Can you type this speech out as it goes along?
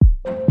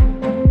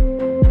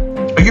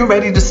you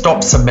ready to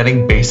stop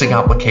submitting basic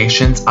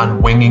applications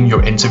and winging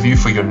your interview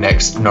for your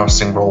next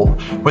nursing role?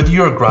 Whether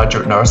you're a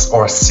graduate nurse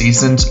or a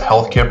seasoned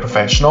healthcare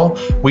professional,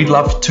 we'd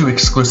love to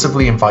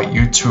exclusively invite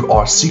you to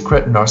our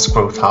secret Nurse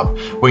Growth Hub,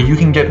 where you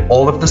can get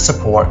all of the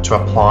support to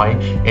apply,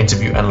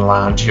 interview, and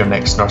land your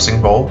next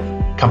nursing role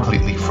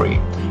completely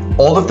free.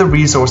 All of the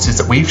resources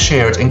that we've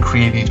shared and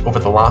created over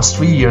the last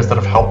 3 years that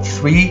have helped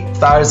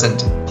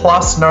 3,000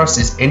 plus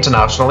nurses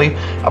internationally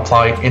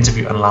apply,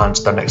 interview, and land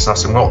their next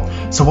nursing role.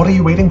 So what are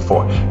you waiting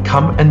for?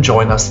 Come and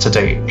join us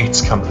today.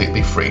 It's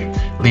completely free.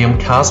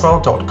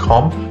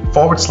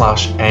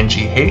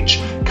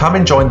 liamcaswell.com/NGH. Come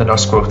and join the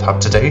Nurse Growth Hub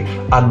today,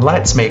 and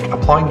let's make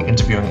applying,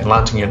 interviewing, and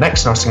landing your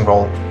next nursing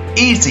role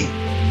easy.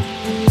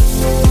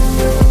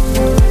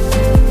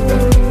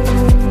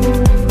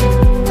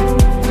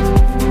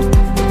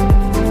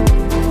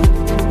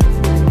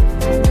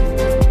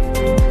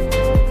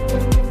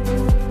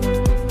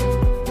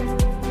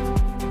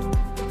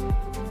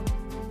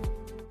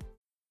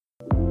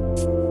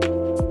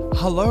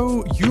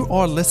 Hello, you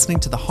are listening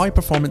to the High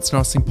Performance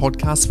Nursing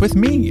Podcast with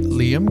me,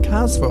 Liam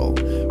Caswell,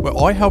 where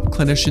I help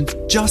clinicians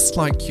just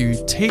like you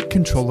take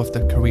control of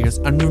their careers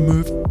and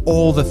remove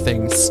all the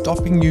things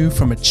stopping you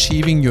from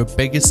achieving your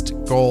biggest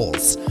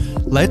goals.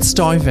 Let's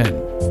dive in.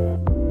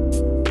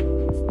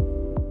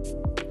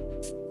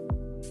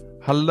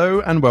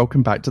 Hello and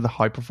welcome back to the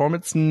High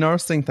Performance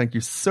Nursing. Thank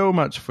you so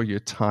much for your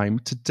time.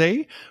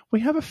 Today, we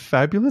have a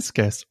fabulous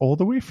guest all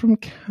the way from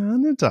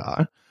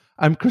Canada.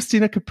 I'm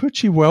Cristina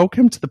Capucci.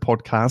 Welcome to the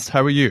podcast.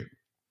 How are you?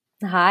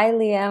 Hi,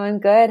 Liam. I'm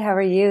good. How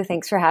are you?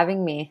 Thanks for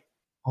having me.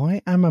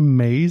 I am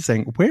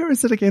amazing. Where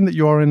is it again that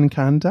you are in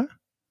Canada?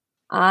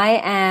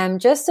 I am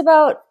just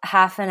about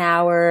half an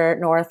hour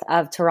north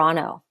of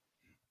Toronto.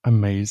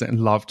 Amazing.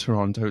 Love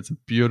Toronto. It's a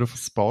beautiful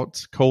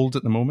spot. Cold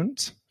at the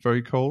moment.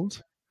 Very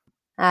cold.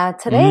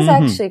 Today's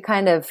actually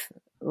kind of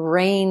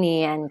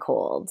rainy and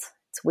cold.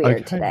 It's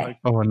weird today.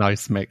 Oh, a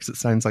nice mix. It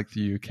sounds like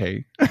the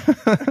UK.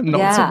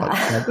 Not so much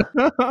fun.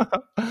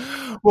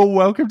 Well,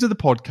 welcome to the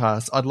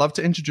podcast. I'd love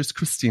to introduce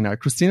Cristina.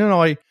 Cristina and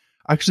I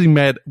actually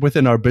met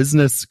within our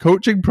business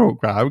coaching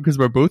program because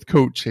we're both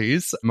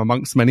coaches,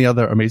 amongst many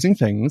other amazing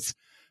things.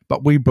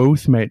 But we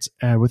both met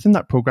within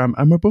that program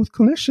and we're both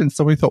clinicians.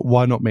 So we thought,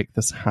 why not make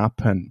this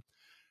happen?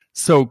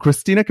 So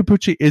Cristina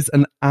Capucci is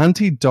an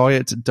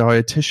anti-diet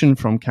dietitian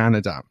from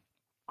Canada.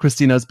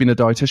 Cristina has been a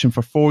dietitian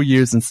for 4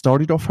 years and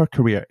started off her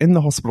career in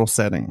the hospital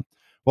setting.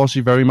 While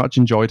she very much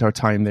enjoyed her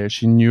time there,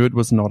 she knew it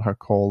was not her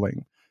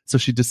calling. So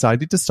she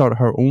decided to start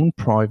her own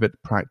private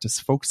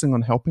practice, focusing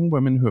on helping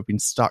women who have been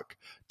stuck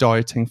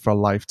dieting for a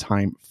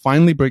lifetime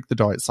finally break the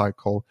diet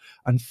cycle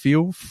and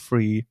feel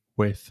free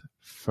with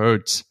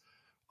food.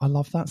 I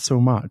love that so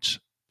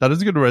much. That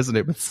is going to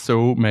resonate with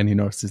so many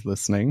nurses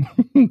listening,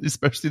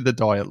 especially the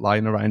diet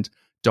line around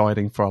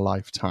dieting for a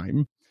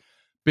lifetime.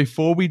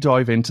 Before we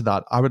dive into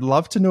that, I would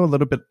love to know a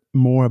little bit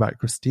more about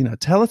Cristina.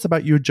 Tell us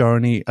about your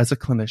journey as a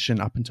clinician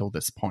up until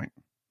this point.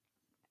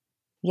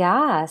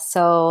 Yeah.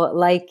 So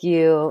like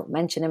you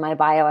mentioned in my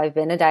bio, I've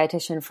been a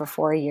dietitian for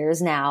 4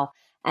 years now.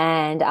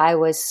 And I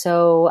was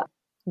so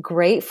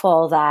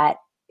grateful that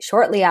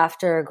shortly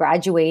after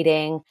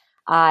graduating,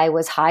 I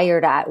was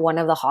hired at one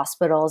of the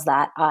hospitals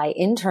that I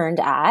interned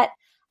at.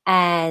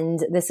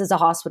 And this is a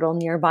hospital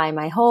nearby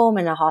my home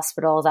and a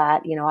hospital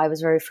that, I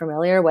was very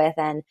familiar with.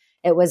 And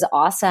it was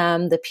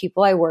awesome. The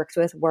people I worked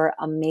with were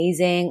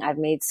amazing. I've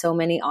made so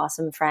many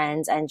awesome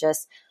friends and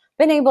just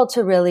been able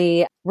to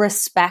really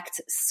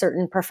respect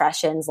certain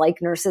professions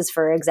like nurses,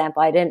 for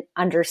example. I didn't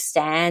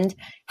understand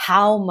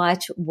how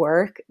much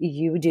work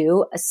you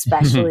do,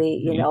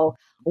 especially,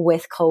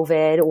 with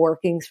COVID,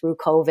 working through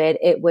COVID.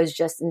 It was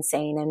just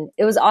insane. And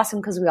it was awesome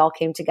because we all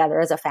came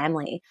together as a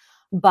family.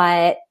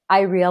 But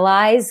I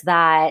realized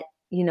that,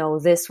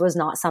 this was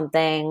not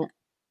something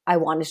I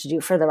wanted to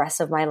do for the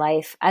rest of my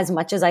life. As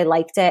much as I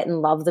liked it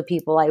and loved the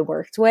people I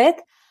worked with,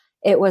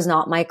 it was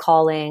not my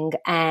calling.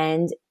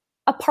 And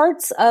a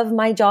parts of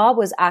my job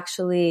was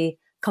actually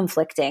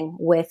conflicting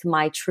with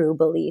my true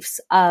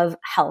beliefs of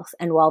health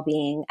and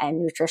well-being and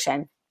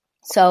nutrition.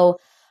 So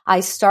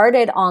I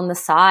started on the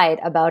side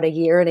about a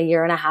year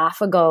and a half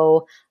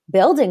ago,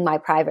 building my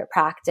private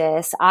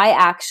practice. I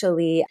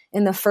actually,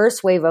 in the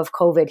first wave of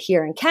COVID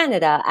here in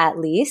Canada, at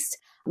least,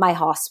 my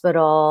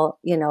hospital,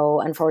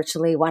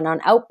 unfortunately went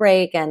on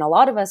outbreak and a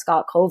lot of us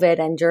got COVID.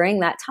 And during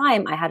that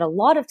time, I had a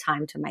lot of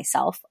time to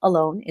myself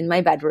alone in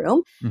my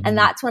bedroom. Mm-hmm. And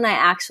that's when I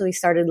actually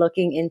started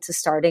looking into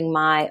starting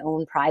my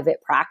own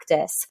private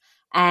practice.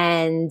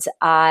 And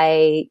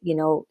I,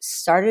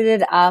 started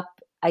it up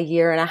a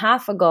year and a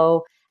half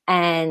ago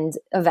and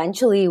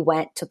eventually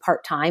went to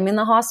part-time in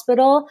the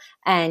hospital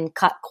and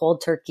cut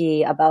cold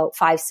turkey about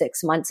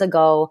 5-6 months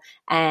ago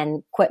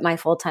and quit my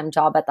full-time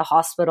job at the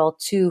hospital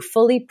to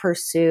fully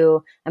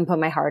pursue and put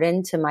my heart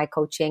into my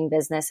coaching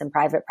business and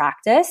private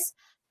practice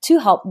to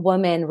help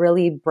women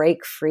really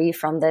break free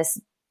from this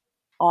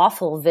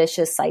awful,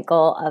 vicious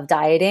cycle of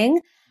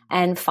dieting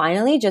and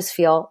finally just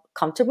feel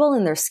comfortable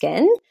in their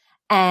skin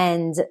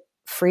and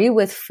free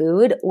with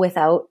food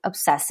without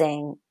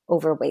obsessing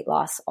over weight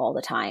loss all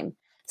the time.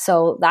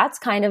 So that's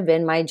kind of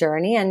been my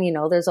journey. And,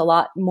 there's a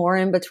lot more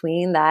in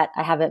between that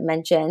I haven't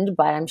mentioned,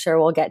 but I'm sure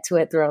we'll get to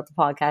it throughout the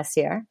podcast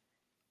here.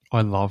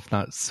 I love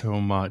that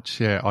so much.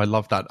 Yeah, I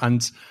love that.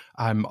 And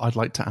I'd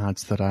like to add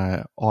that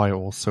I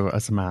also,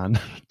 as a man,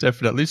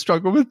 definitely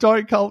struggle with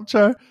diet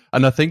culture.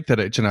 And I think that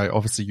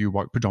obviously you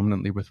work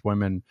predominantly with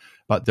women,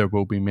 but there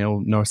will be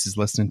male nurses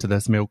listening to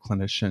this, male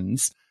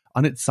clinicians.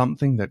 And it's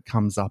something that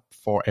comes up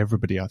for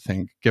everybody, I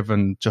think,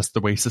 given just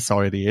the way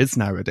society is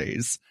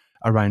nowadays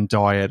around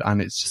diet.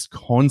 And it's just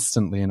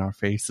constantly in our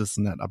face,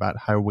 isn't it, about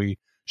how we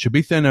should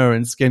be thinner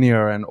and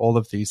skinnier and all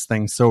of these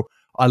things. So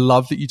I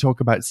love that you talk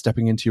about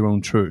stepping into your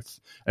own truth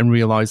and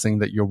realizing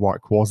that your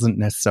work wasn't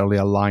necessarily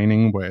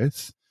aligning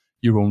with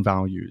your own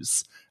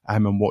values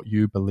and what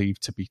you believe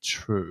to be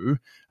true.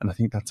 And I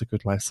think that's a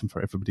good lesson for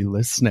everybody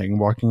listening,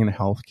 working in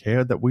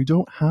healthcare, that we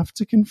don't have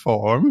to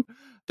conform,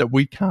 that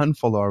we can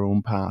follow our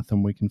own path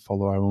and we can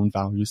follow our own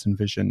values and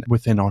vision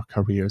within our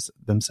careers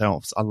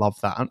themselves. I love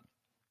that.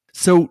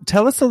 So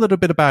tell us a little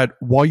bit about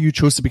why you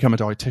chose to become a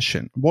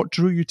dietitian. What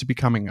drew you to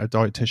becoming a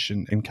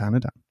dietitian in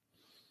Canada?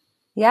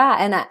 Yeah.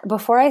 And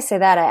before I say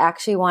that, I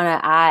actually want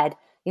to add,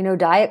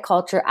 diet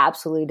culture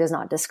absolutely does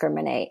not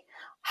discriminate.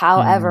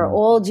 However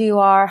old you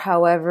are,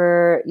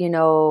 however,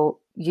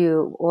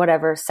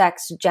 whatever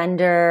sex,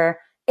 gender,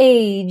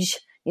 age,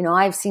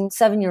 I've seen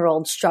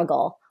 7-year-olds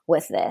struggle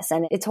with this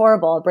and it's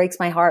horrible. It breaks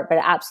my heart, but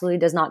it absolutely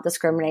does not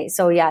discriminate.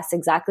 So yes,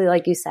 exactly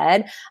like you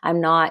said,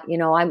 I'm not,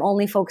 I'm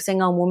only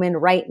focusing on women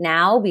right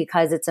now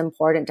because it's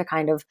important to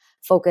kind of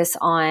focus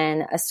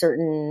on a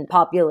certain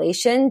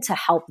population to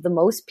help the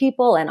most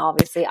people. And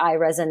obviously I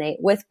resonate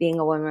with being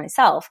a woman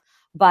myself,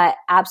 but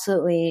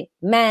absolutely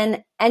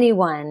men,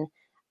 anyone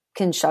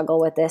can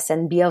struggle with this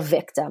and be a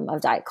victim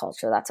of diet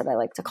culture. That's what I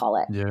like to call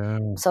it. Yeah.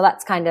 So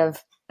that's kind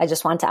of, I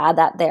just want to add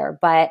that there.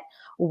 But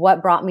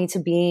what brought me to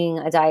being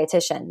a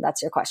dietitian?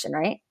 That's your question,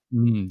 right?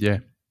 Yeah.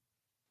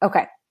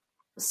 Okay.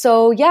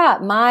 So yeah,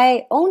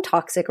 my own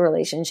toxic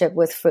relationship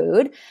with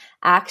food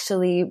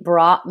actually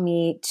brought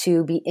me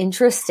to be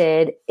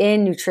interested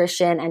in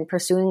nutrition and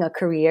pursuing a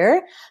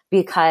career,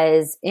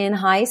 because in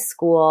high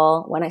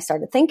school, when I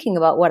started thinking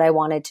about what I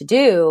wanted to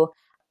do,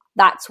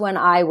 that's when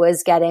I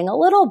was getting a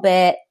little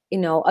bit,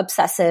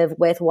 obsessive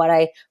with what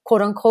I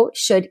quote unquote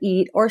should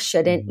eat or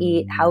shouldn't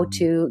eat, how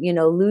to,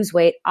 lose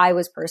weight. I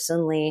was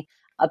personally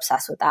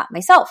obsessed with that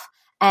myself.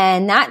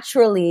 And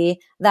naturally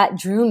that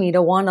drew me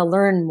to want to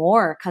learn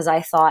more, because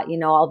I thought,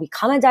 I'll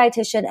become a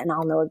dietitian and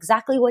I'll know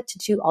exactly what to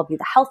do. I'll be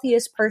the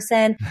healthiest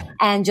person,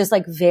 and just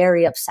like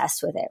very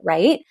obsessed with it.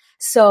 Right.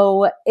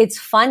 So it's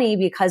funny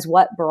because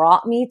what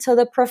brought me to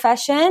the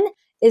profession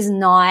is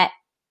not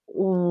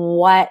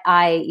what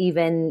I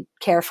even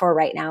care for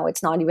right now.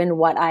 It's not even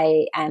what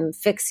I am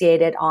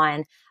fixated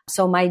on.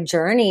 So my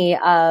journey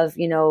of,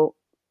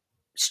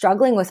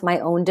 struggling with my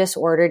own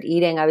disordered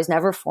eating, I was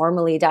never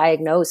formally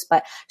diagnosed,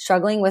 but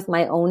struggling with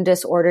my own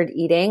disordered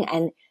eating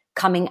and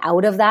coming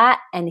out of that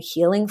and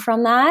healing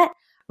from that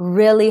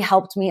really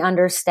helped me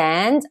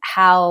understand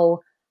how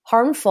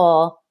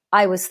harmful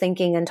I was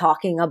thinking and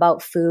talking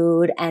about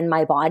food and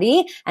my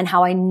body, and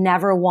how I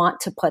never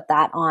want to put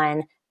that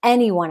on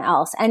anyone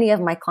else, any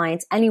of my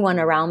clients, anyone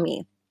around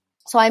me.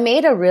 So I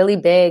made a really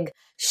big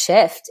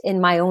shift in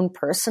my own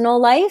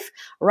personal life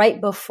right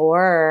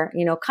before,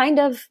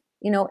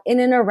 in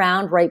and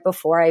around right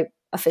before I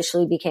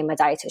officially became a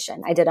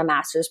dietitian. I did a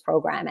master's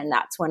program, and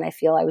that's when I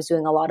feel I was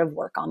doing a lot of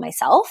work on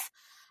myself.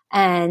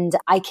 And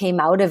I came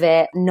out of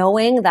it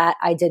knowing that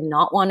I did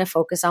not want to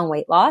focus on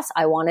weight loss.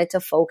 I wanted to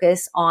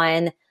focus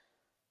on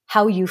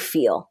how you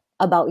feel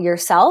about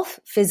yourself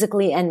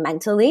physically and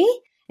mentally,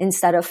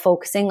 instead of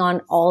focusing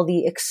on all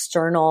the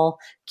external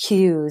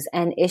cues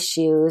and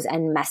issues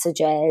and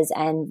messages,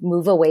 and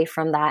move away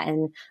from that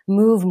and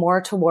move more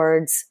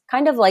towards,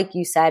 kind of like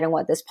you said, and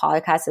what this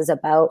podcast is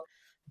about,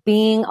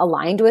 being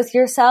aligned with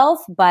yourself,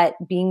 but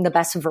being the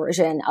best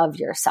version of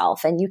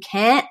yourself. And you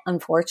can't,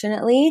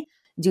 unfortunately,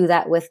 do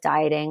that with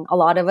dieting. A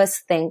lot of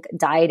us think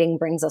dieting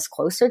brings us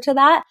closer to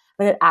that,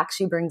 but it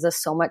actually brings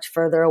us so much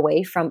further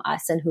away from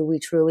us and who we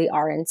truly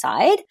are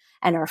inside,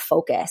 and our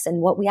focus and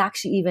what we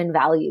actually even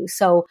value.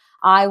 So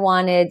I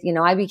wanted,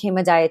 I became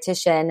a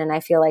dietitian, and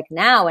I feel like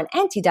now an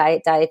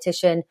anti-diet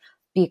dietitian,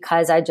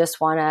 because I just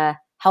want to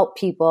help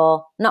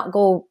people not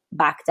go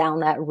back down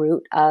that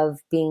route of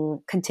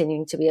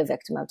continuing to be a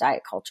victim of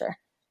diet culture.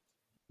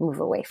 Move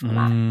away from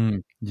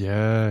that.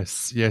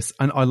 Yes.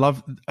 And I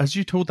love, as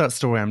you told that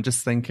story, I'm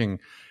just thinking,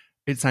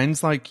 it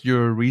sounds like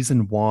your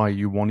reason why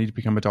you wanted to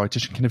become a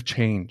dietitian kind of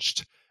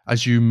changed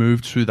as you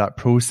moved through that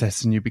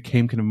process, and you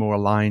became kind of more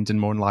aligned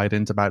and more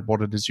enlightened about what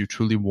it is you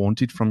truly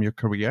wanted from your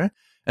career.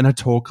 And I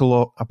talk a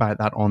lot about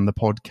that on the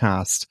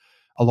podcast.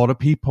 A lot of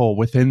people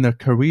within their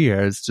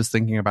careers, just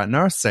thinking about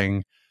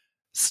nursing,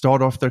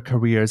 start off their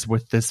careers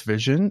with this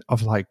vision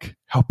of like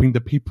helping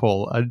the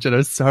people and,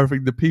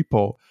 serving the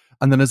people.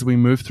 And then as we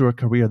move through a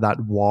career,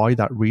 that why,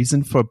 that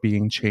reason for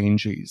being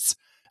changes.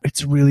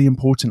 It's really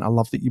important. I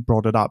love that you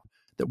brought it up,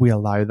 that we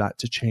allow that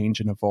to change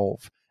and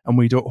evolve. And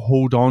we don't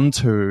hold on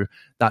to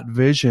that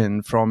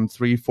vision from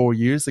 3-4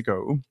 years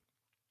ago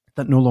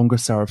that no longer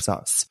serves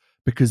us,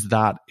 because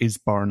that is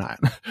burnout.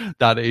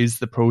 That is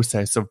the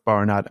process of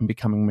burnout and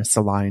becoming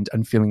misaligned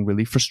and feeling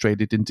really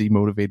frustrated and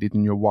demotivated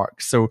in your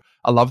work. So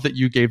I love that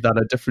you gave that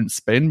a different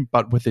spin,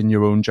 but within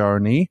your own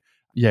journey.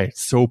 Yeah,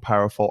 it's so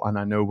powerful. And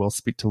I know we'll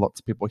speak to lots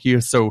of people here.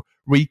 So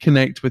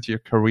reconnect with your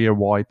career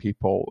why,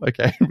 people.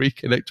 Okay,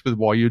 reconnect with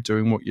why you're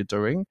doing what you're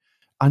doing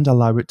and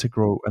allow it to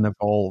grow and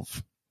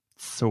evolve.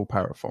 So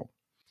powerful.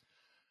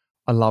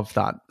 I love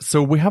that.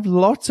 So we have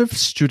lots of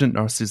student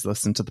nurses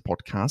listen to the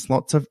podcast,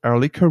 lots of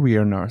early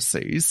career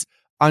nurses.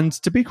 And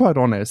to be quite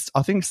honest,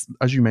 I think,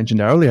 as you mentioned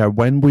earlier,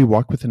 when we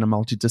work within a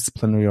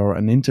multidisciplinary or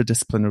an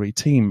interdisciplinary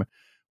team,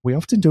 we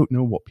often don't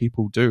know what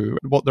people do,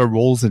 what their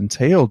roles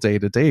entail day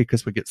to day,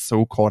 because we get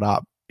so caught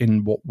up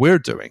in what we're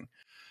doing.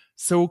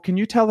 So can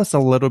you tell us a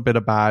little bit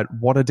about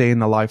what a day in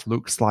the life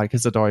looks like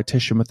as a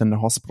dietitian within the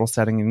hospital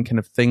setting, and kind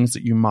of things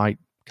that you might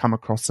come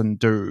across and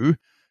do,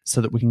 so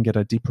that we can get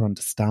a deeper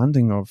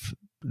understanding of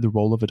the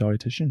role of a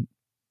dietitian?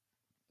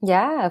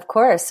 Yeah, of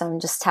course. I'm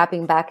just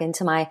tapping back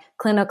into my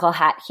clinical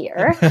hat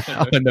here.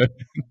 I know.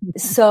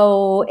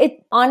 So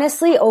it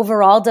honestly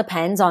overall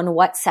depends on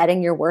what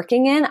setting you're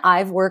working in.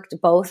 I've worked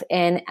both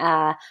in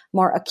a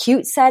more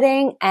acute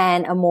setting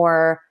and a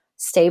more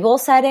stable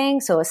setting.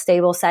 So a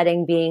stable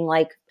setting being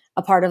like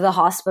a part of the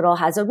hospital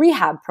has a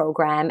rehab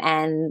program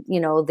and,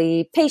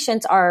 the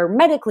patients are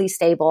medically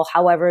stable.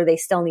 However, they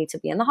still need to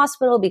be in the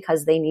hospital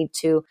because they need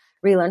to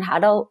relearn how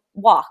to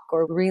walk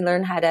or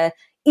relearn how to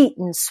eat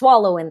and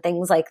swallow and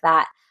things like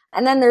that.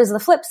 And then there's the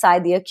flip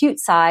side, the acute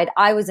side.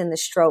 I was in the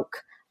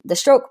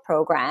stroke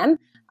program.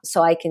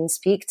 So I can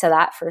speak to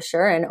that for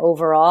sure. And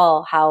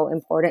overall, how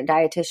important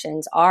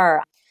dietitians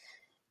are.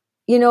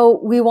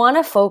 We want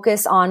to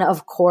focus on,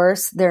 of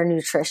course, their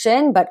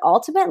nutrition, but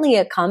ultimately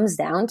it comes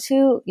down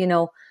to,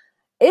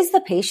 is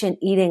the patient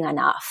eating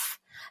enough?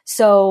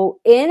 So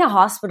in a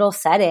hospital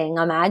setting,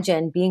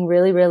 imagine being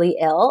really, really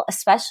ill,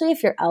 especially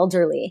if you're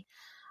elderly.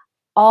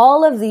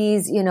 All of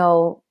these,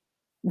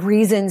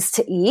 reasons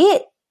to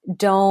eat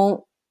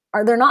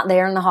they're not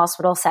there in the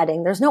hospital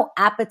setting. There's no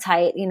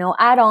appetite,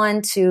 add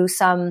on to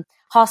some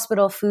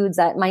hospital foods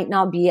that might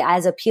not be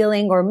as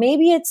appealing, or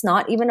maybe it's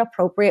not even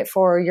appropriate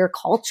for your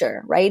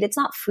culture, right? It's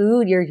not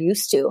food you're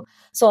used to.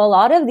 So a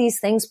lot of these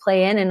things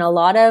play in, and a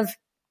lot of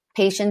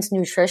patients'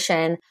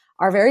 nutrition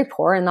are very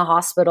poor in the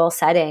hospital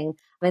setting.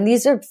 And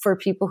these are for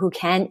people who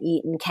can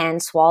eat and can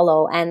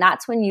swallow. And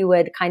that's when you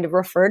would kind of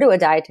refer to a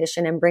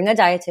dietitian and bring a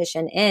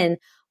dietitian in.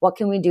 What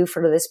can we do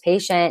for this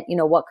patient?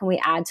 What can we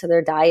add to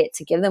their diet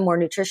to give them more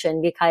nutrition?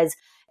 Because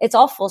it's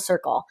all full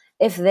circle.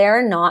 If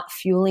they're not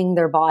fueling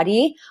their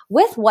body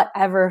with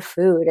whatever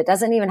food, it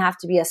doesn't even have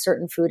to be a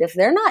certain food. If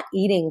they're not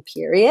eating,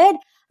 period,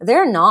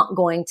 they're not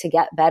going to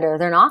get better.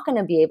 They're not going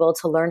to be able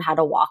to learn how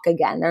to walk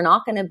again. They're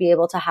not going to be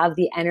able to have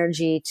the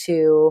energy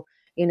to,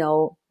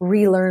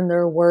 relearn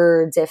their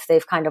words if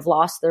they've kind of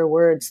lost their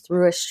words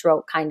through a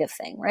stroke kind of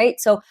thing, right?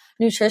 So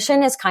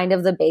nutrition is kind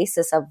of the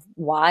basis of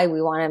why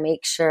we want to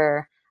make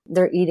sure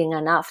they're eating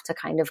enough to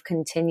kind of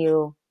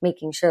continue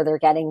making sure they're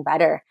getting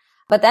better.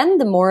 But then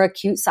the more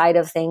acute side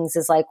of things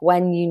is like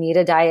when you need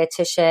a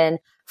dietitian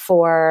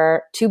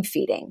for tube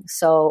feeding,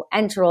 so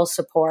enteral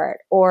support,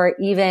 or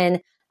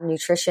even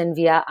nutrition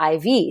via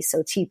IV,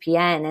 so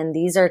TPN. And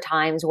these are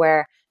times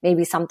where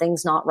maybe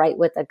something's not right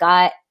with the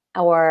gut,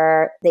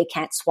 or they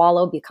can't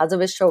swallow because of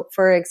a stroke,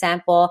 for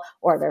example,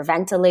 or they're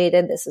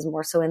ventilated. This is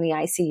more so in the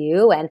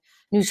ICU. And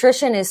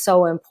nutrition is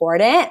so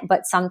important,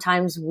 but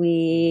sometimes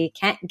we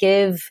can't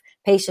give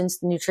patients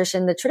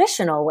nutrition the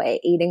traditional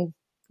way, eating,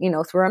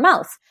 through our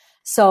mouth.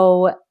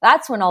 So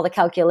that's when all the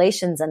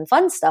calculations and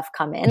fun stuff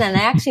come in. And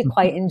I actually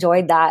quite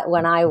enjoyed that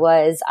when I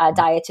was a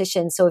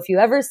dietitian. So if you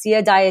ever see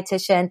a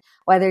dietitian,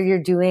 whether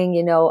you're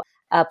doing,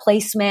 a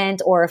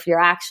placement, or if you're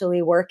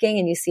actually working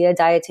and you see a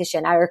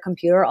dietitian at her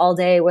computer all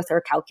day with her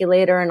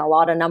calculator and a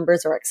lot of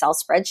numbers or Excel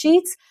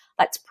spreadsheets,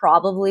 that's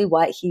probably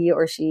what he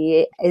or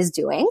she is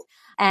doing.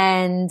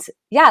 And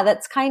yeah,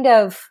 that's kind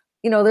of,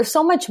 there's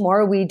so much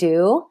more we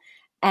do.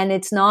 And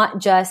it's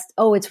not just,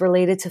 it's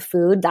related to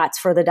food. That's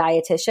for the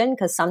dietitian,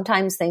 because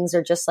sometimes things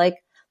are just like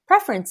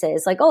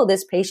preferences. Like,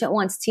 this patient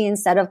wants tea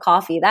instead of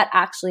coffee. That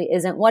actually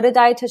isn't what a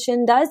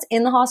dietitian does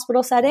in the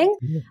hospital setting.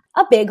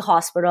 A big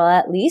hospital,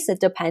 at least. It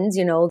depends,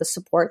 the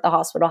support the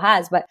hospital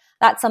has. But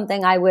that's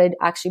something I would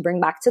actually bring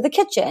back to the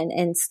kitchen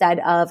instead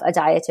of a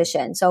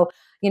dietitian. So,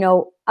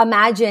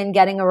 imagine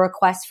getting a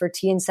request for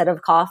tea instead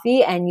of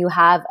coffee and you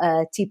have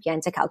a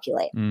TPN to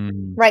calculate,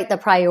 right? The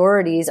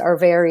priorities are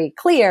very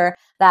clear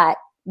that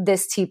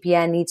this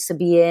TPN needs to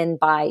be in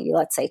by,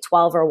 let's say,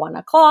 12 or 1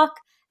 o'clock.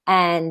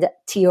 And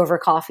tea over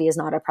coffee is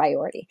not a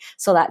priority.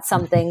 So that's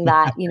something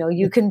that,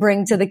 you can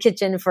bring to the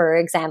kitchen, for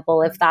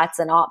example, if that's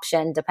an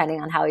option,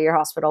 depending on how your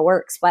hospital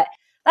works. But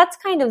that's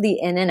kind of the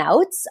in and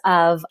outs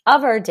of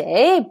our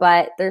day.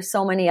 But there's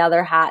so many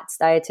other hats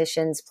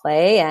dietitians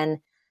play, and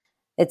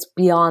it's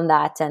beyond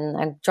that. And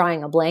I'm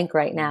drawing a blank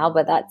right now,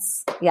 but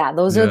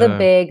those are the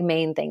big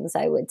main things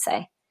I would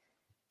say.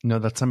 No,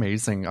 that's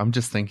amazing. I'm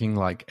just thinking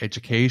like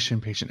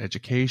education, patient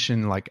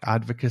education, like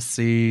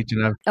advocacy,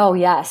 Oh,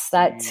 yes,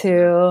 that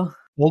too.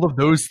 all of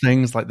those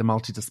things like the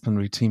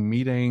multidisciplinary team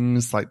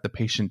meetings, like the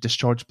patient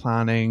discharge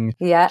planning,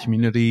 Yeah.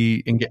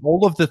 community, and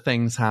all of the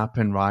things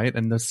happen, right?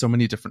 And there's so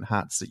many different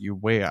hats that you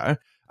wear.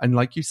 And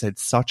like you said,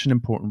 such an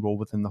important role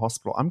within the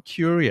hospital. I'm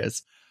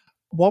curious,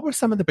 what were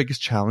some of the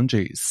biggest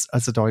challenges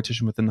as a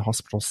dietitian within the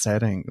hospital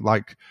setting,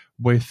 like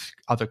with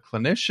other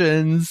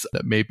clinicians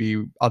that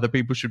maybe other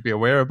people should be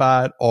aware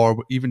about,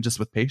 or even just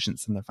with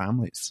patients and their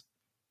families?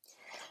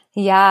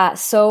 Yeah.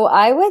 So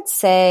I would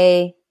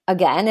say,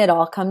 again, it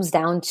all comes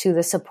down to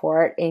the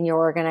support in your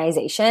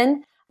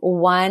organization.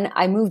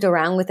 I moved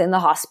around within the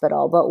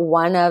hospital, but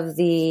one of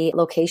the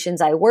locations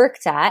I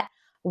worked at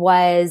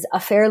was a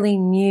fairly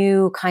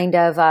new kind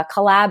of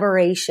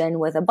collaboration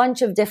with a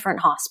bunch of different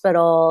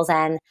hospitals.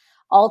 And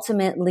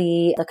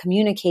ultimately, the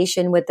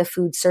communication with the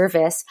food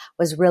service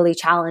was really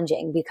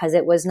challenging because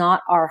it was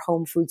not our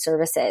home food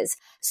services.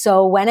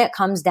 So when it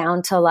comes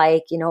down to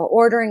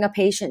ordering a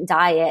patient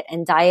diet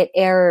and diet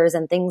errors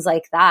and things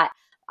like that,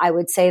 I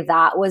would say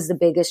that was the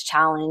biggest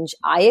challenge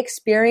I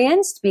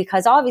experienced,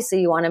 because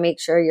obviously you want to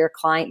make sure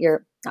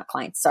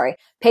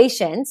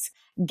patients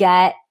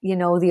get,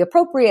 the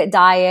appropriate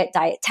diet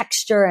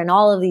texture and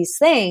all of these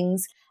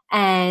things.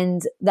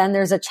 And then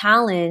there's a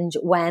challenge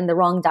when the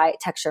wrong diet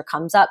texture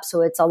comes up.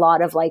 So it's a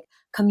lot of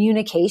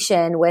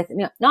communication with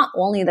not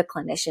only the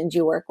clinicians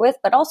you work with,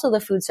 but also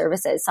the food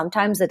services.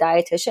 Sometimes the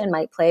dietitian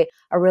might play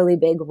a really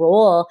big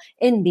role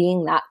in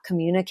being that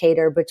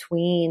communicator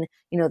between,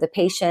 the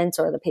patients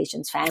or the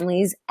patient's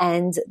families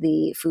and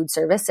the food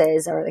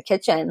services or the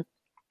kitchen.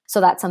 So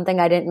that's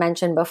something I didn't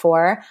mention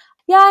before.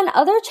 Yeah. And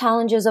other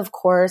challenges, of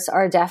course,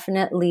 are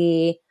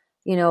definitely,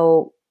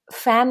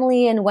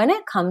 family. And when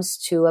it comes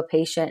to a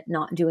patient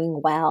not doing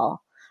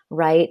well,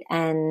 right?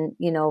 And,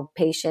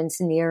 patients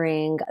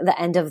nearing the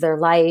end of their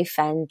life,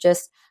 and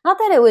just not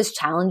that it was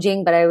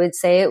challenging, but I would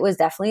say it was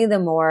definitely the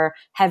more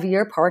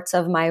heavier parts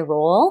of my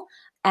role.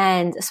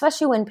 And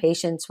especially when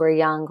patients were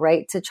young,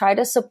 right? To try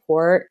to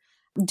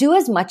do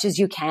as much as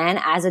you can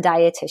as a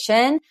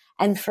dietitian.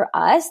 And for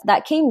us,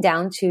 that came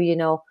down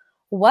to,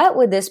 what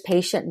would this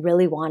patient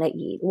really want to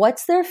eat?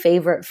 What's their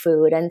favorite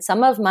food? And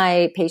some of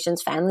my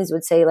patients' families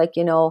would say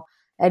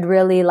I'd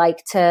really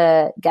like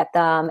to get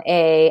them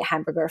a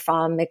hamburger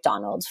from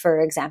McDonald's, for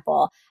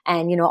example.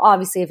 And,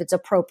 obviously if it's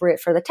appropriate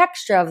for the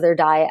texture of their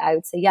diet, I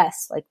would say,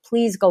 yes,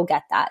 please go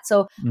get that.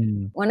 So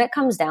when it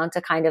comes down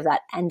to kind of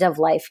that end of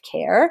life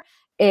care,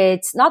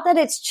 it's not that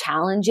it's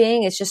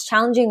challenging, it's just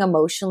challenging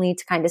emotionally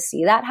to kind of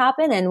see that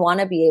happen and want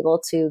to be able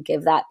to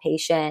give that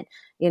patient,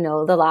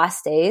 the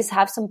last days,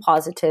 have some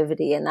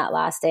positivity in that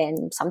last day.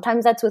 And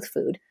sometimes that's with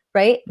food,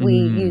 right? We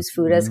use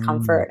food as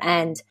comfort.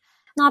 And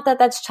not that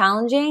that's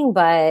challenging,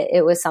 but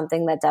it was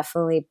something that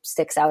definitely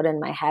sticks out in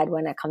my head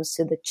when it comes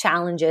to the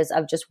challenges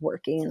of just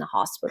working in the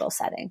hospital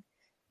setting.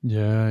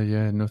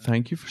 Yeah. No,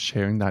 thank you for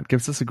sharing that. It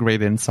gives us a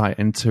great insight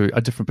into a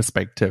different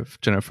perspective,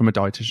 from a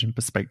dietitian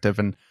perspective.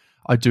 And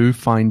I do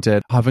find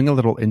it having a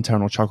little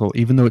internal chuckle,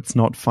 even though it's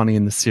not funny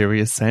in the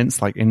serious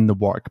sense, like in the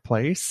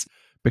workplace.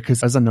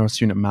 Because as a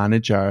nurse unit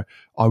manager,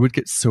 I would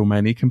get so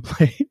many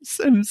complaints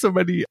and so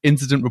many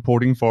incident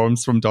reporting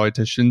forms from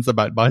dietitians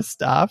about my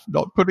staff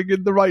not putting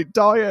in the right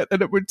diet.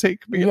 And it would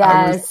take me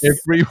hours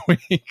every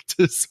week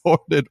to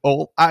sort it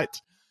all out.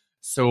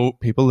 So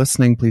people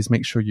listening, please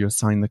make sure you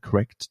assign the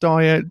correct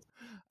diet.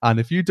 And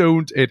if you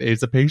don't, it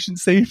is a patient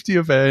safety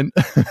event.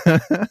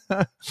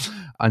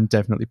 And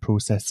definitely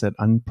process it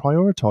and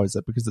prioritize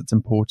it, because it's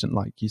important.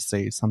 Like you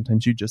say,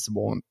 sometimes you just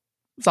want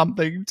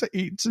something to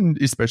eat,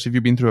 and especially if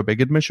you've been through a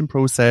big admission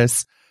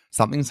process,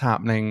 something's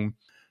happening,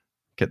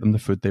 get them the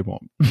food they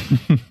want.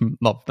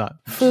 Love that.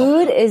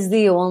 Food is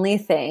the only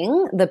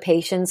thing the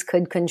patients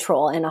could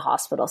control in a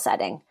hospital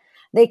setting.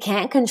 They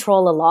can't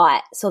control a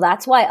lot. So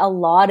that's why a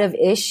lot of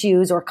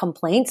issues or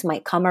complaints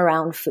might come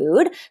around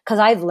food, because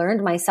I've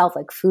learned myself,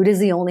 food is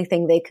the only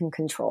thing they can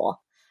control.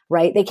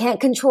 Right? They can't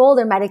control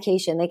their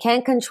medication. They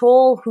can't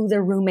control who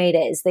their roommate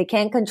is. They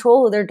can't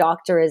control who their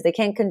doctor is. They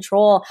can't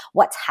control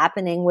what's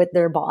happening with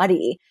their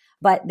body,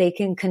 but they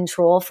can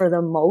control, for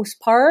the most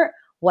part,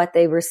 what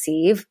they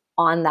receive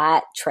on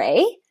that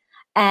tray.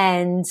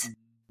 And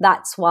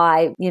that's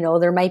why,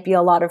 there might be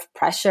a lot of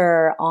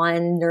pressure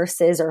on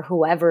nurses or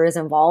whoever is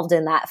involved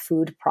in that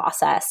food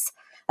process.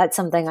 That's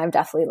something I've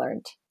definitely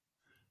learned.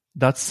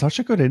 That's such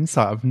a good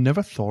insight. I've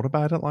never thought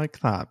about it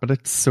like that, but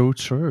it's so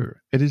true.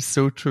 It is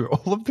so true.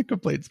 All of the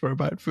complaints were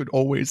about food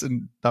always,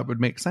 and that would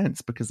make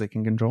sense because they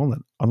can control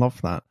it. I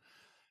love that.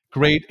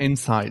 Great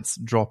insights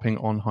dropping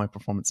on high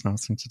performance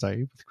nursing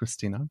today with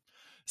Cristina.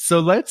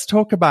 So let's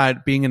talk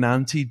about being an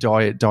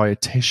anti-diet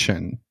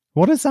dietitian.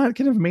 What does that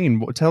kind of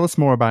mean? Tell us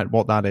more about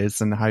what that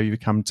is and how you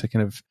come to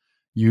kind of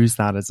use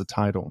that as a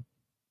title.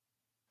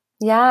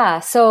 Yeah.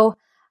 So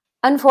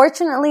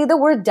unfortunately, the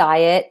word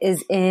diet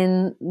is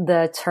in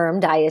the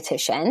term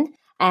dietitian.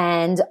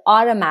 And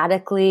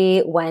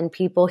automatically, when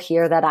people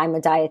hear that I'm a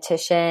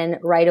dietitian,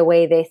 right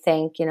away they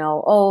think,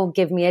 oh,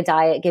 give me a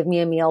diet, give me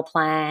a meal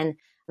plan.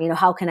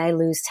 How can I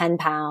lose 10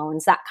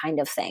 pounds? That kind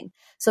of thing.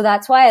 So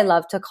that's why I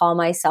love to call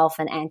myself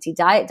an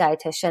anti-diet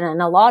dietitian.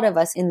 And a lot of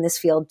us in this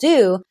field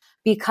do,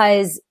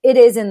 because it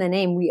is in the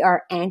name. We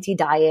are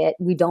anti-diet.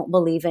 We don't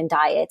believe in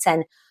diets.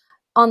 And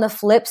on the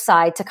flip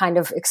side, to kind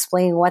of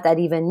explain what that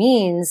even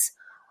means,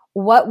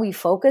 what we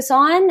focus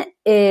on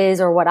is,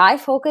 or what I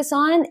focus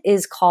on,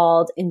 is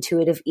called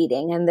intuitive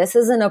eating. And this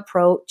is an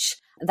approach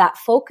that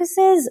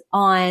focuses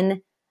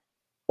on,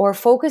 or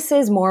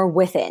focuses more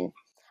within,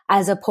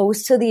 as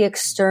opposed to the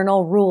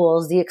external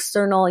rules, the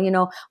external,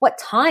 what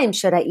time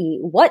should I eat?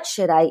 What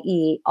should I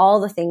eat? All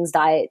the things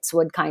diets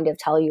would kind of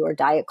tell you, or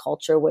diet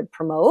culture would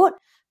promote,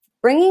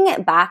 bringing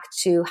it back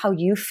to how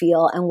you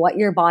feel and what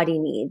your body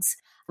needs.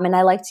 I mean,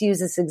 I like to use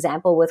this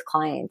example with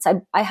clients.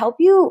 I help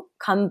you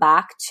come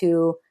back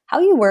to how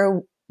you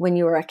were when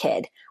you were a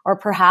kid, or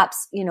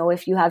perhaps,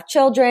 if you have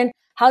children,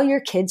 how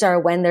your kids are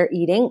when they're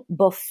eating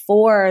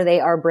before they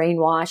are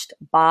brainwashed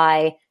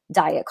by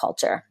diet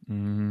culture.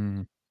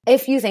 Mm.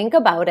 If you think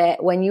about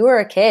it, when you were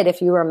a kid,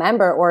 if you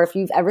remember, or if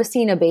you've ever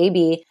seen a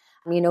baby,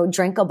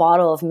 drink a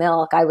bottle of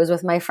milk. I was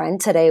with my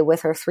friend today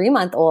with her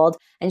 3-month-old,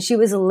 and she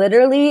was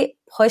literally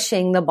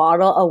pushing the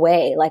bottle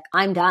away, like,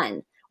 I'm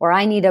done, or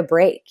I need a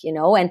break,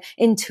 and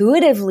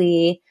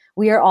intuitively,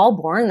 we are all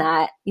born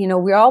that,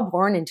 we're all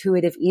born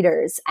intuitive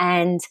eaters.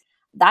 And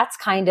that's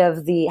kind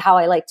of how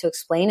I like to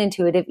explain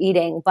intuitive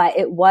eating, but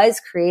it was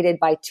created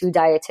by 2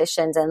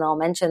 dietitians, and I'll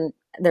mention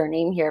their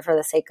name here for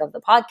the sake of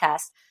the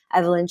podcast,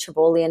 Evelyn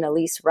Triboli and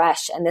Elise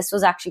Resch. And this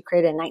was actually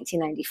created in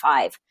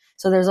 1995.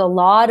 So there's a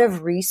lot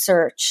of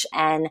research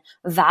and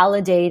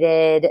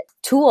validated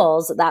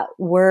tools that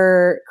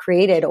were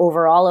created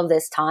over all of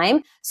this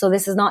time. So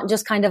this is not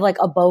just kind of like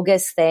a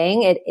bogus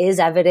thing. It is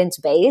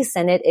evidence-based,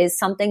 and it is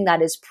something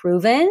that is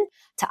proven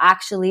to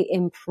actually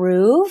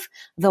improve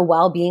the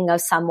well-being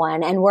of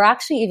someone. And we're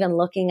actually even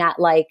looking at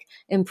like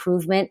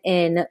improvement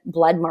in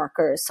blood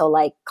markers. So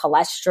like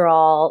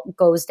cholesterol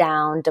goes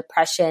down,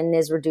 depression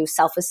is reduced,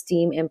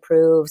 self-esteem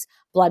improves,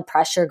 blood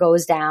pressure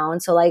goes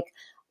down. So like,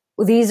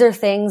 these are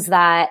things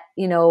that,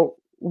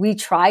 we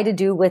try to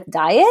do with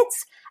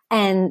diets,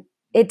 and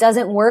it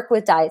doesn't work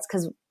with diets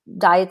because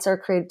diets are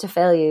created to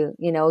fail you.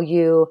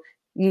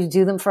 You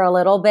do them for a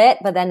little bit,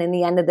 but then in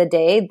the end of the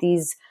day,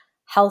 these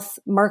health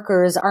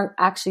markers aren't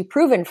actually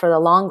proven for the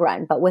long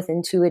run. But with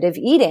intuitive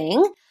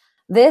eating,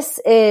 this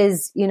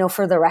is,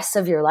 for the rest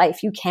of your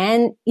life. You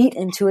can eat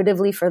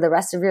intuitively for the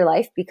rest of your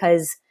life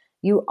because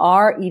you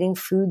are eating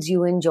foods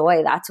you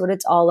enjoy. That's what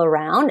it's all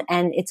around.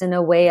 And it's in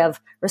a way of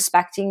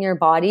respecting your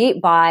body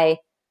by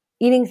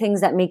eating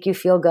things that make you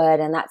feel good.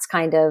 And that's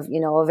kind of,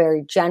 a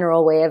very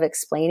general way of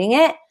explaining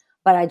it.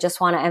 But I just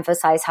want to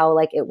emphasize how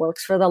like it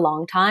works for the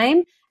long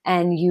time,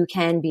 and you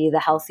can be the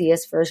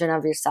healthiest version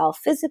of yourself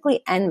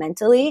physically and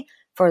mentally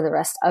for the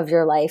rest of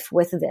your life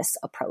with this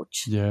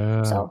approach.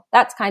 Yeah. So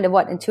that's kind of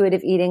what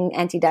intuitive eating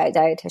anti-diet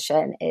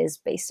dietitian is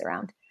based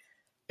around.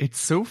 It's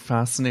so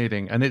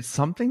fascinating. And it's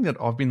something that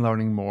I've been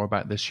learning more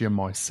about this year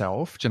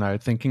myself,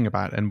 thinking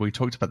about, and we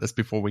talked about this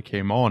before we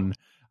came on,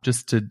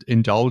 just to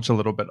indulge a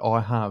little bit. I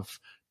have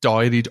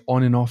dieted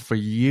on and off for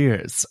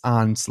years,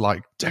 and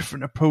like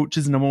different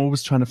approaches, and I'm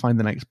always trying to find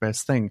the next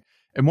best thing.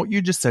 And what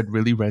you just said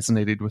really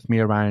resonated with me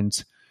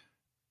around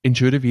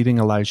intuitive eating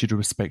allows you to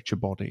respect your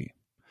body.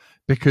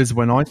 Because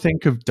when I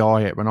think of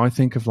diet, when I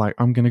think of like,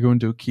 I'm going to go and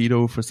do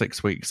keto for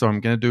 6 weeks, or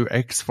I'm going to do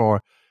X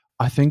for,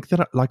 I think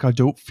that like, I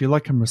don't feel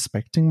like I'm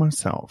respecting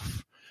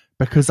myself,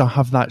 because I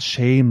have that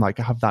shame. Like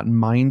I have that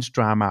mind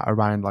drama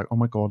around like, oh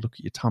my God, look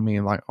at your tummy.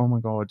 And like, oh my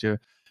God, you're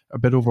a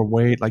bit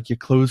overweight. Like your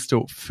clothes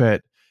don't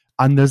fit.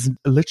 And there's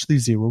literally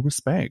zero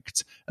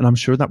respect. And I'm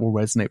sure that will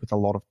resonate with a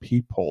lot of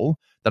people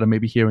that are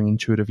maybe hearing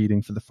intuitive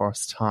eating for the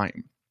first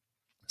time.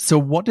 So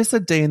what does a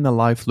day in the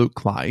life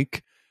look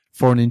like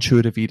for an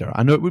intuitive eater?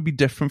 I know it would be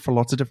different for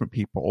lots of different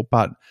people,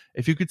 but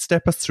if you could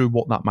step us through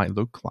what that might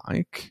look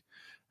like,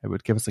 it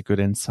would give us a good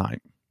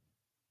insight.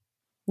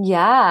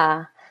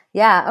 Yeah.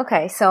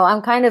 Okay. So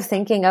I'm kind of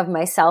thinking of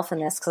myself in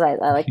this because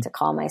I like to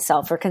call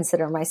myself or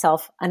consider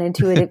myself an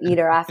intuitive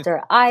eater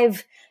after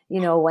I've,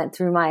 went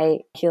through my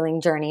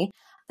healing journey.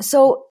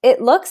 So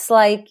it looks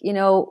like,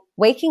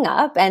 waking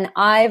up, and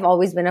I've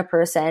always been a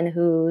person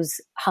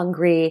who's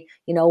hungry,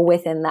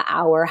 within the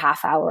hour,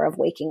 half hour of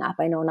waking up.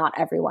 I know not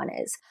everyone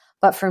is,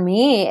 but for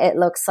me, it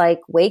looks like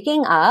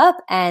waking up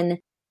and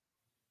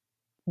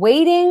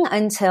waiting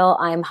until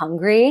I'm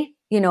hungry.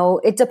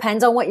 It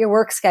depends on what your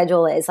work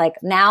schedule is. Like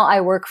now I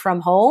work from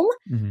home,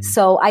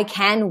 so I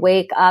can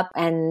wake up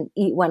and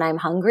eat when I'm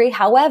hungry.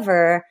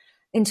 However,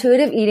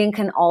 intuitive eating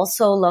can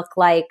also look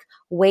like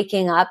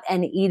waking up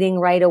and eating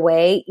right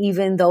away,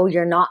 even though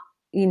you're not,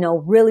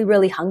 really,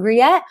 really hungry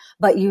yet,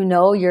 but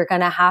you're going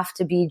to have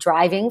to be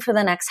driving for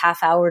the next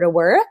half hour to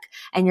work,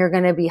 and you're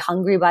going to be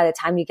hungry by the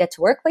time you get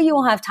to work, but you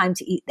won't have time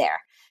to eat there.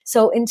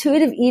 So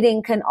intuitive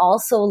eating can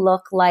also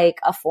look like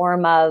a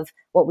form of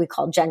what we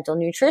call gentle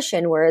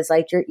nutrition, whereas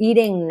like you're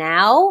eating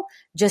now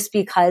just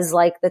because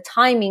like the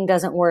timing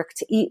doesn't work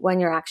to eat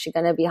when you're actually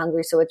going to be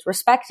hungry. So it's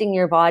respecting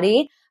your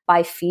body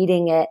by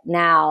feeding it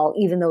now,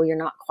 even though you're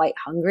not quite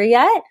hungry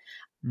yet.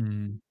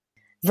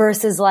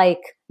 versus like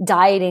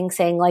dieting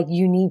saying like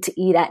you need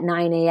to eat at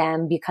 9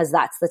 a.m. because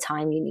that's the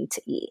time you need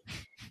to eat.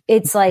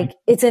 It's like,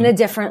 it's in a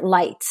different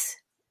light.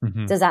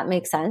 Mm-hmm. Does that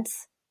make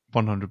sense?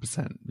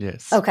 100%.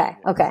 Yes. Okay.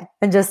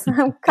 And just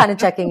I'm kind of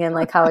checking in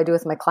like how I do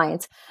with my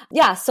clients.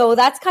 Yeah. So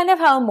that's kind of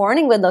how a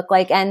morning would look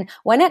like. And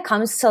when it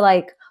comes to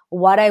like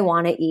what I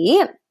want to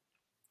eat,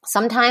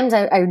 sometimes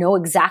I know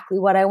exactly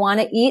what I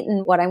want to eat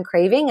and what I'm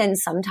craving. And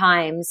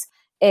sometimes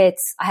I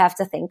have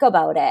to think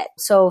about it.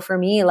 So for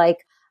me, like,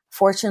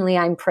 fortunately,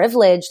 I'm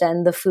privileged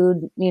and the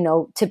food,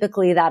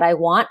 typically that I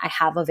want, I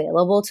have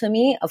available to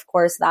me. Of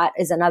course, that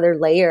is another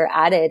layer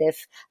added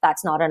if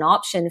that's not an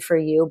option for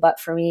you. But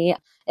for me,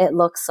 it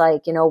looks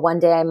like, one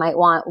day I might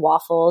want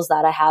waffles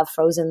that I have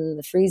frozen in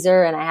the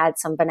freezer and I had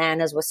some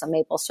bananas with some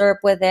maple syrup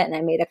with it and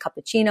I made a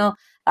cappuccino.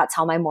 That's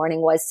how my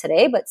morning was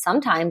today. But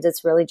sometimes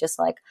it's really just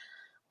like,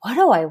 what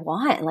do I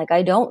want? Like,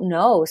 I don't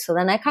know. So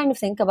then I kind of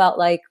think about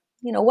like,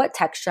 what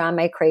texture am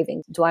I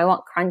craving? Do I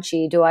want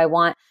crunchy? Do I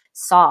want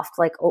soft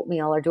like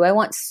oatmeal, or do I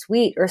want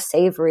sweet or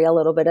savory, a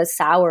little bit of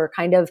sour,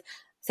 kind of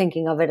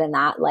thinking of it in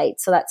that light.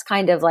 So that's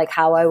kind of like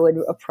how I would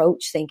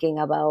approach thinking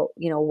about,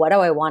 what do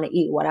I want to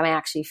eat? What am I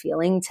actually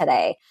feeling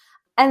today?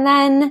 And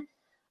then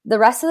the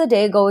rest of the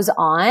day goes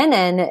on,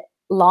 and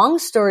long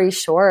story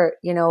short,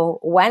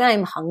 when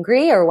I'm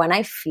hungry or when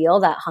I feel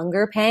that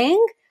hunger pang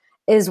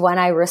is when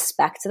I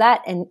respect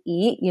that and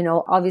eat,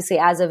 obviously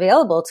as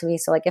available to me.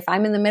 So like if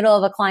I'm in the middle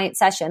of a client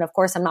session, of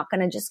course, I'm not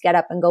going to just get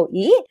up and go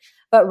eat.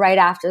 But right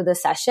after the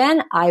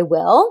session, I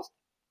will,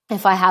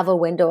 if I have a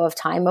window of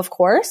time, of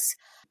course.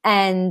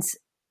 And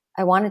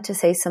I wanted to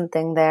say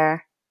something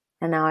there,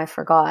 and now I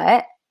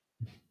forgot.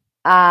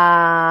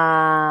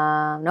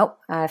 Nope,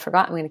 I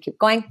forgot. I'm going to keep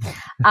going.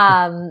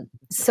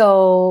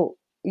 So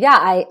yeah,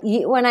 I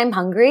eat when I'm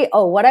hungry.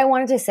 Oh, what I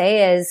wanted to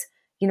say is,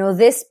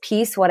 this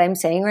piece, what I'm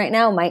saying right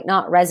now might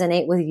not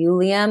resonate with you,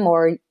 Liam,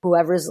 or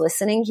whoever's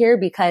listening here,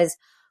 because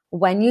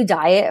when you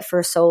diet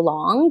for so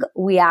long,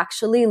 we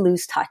actually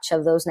lose touch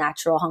of those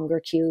natural hunger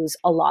cues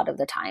a lot of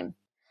the time.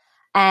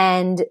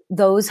 And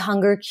those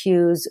hunger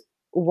cues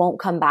won't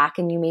come back,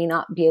 and you may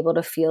not be able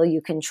to feel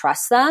you can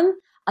trust them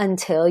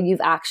until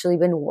you've actually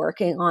been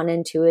working on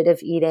intuitive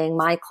eating.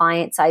 My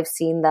clients, I've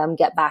seen them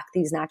get back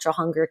these natural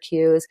hunger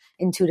cues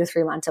in 2 to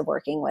 3 months of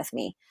working with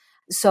me.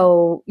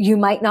 So you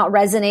might not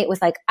resonate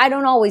with like, I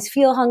don't always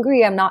feel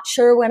hungry. I'm not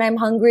sure when I'm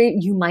hungry.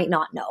 You might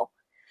not know.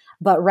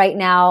 But right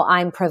now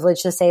I'm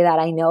privileged to say that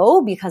I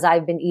know because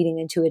I've been eating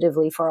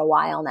intuitively for a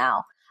while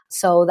now.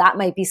 So that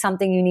might be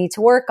something you need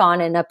to work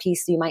on, and a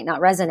piece you might not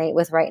resonate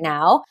with right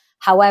now.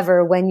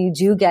 However, when you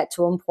do get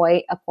to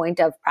a point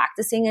of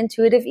practicing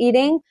intuitive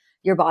eating,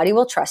 your body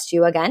will trust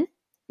you again.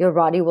 Your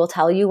body will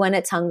tell you when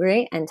it's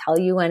hungry and tell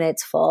you when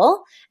it's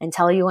full and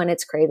tell you when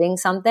it's craving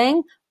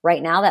something.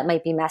 Right now, that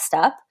might be messed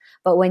up.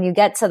 But when you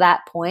get to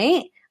that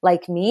point,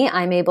 like me,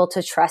 I'm able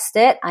to trust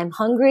it. I'm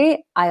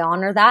hungry. I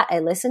honor that. I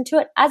listen to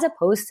it, as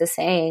opposed to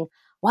saying,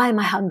 why am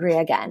I hungry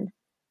again?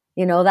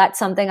 That's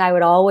something I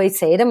would always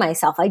say to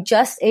myself. I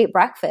just ate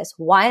breakfast.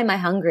 Why am I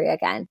hungry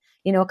again?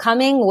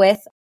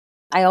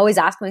 I always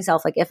ask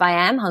myself, like, if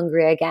I am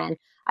hungry again,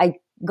 I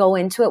go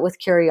into it with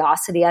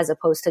curiosity as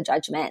opposed to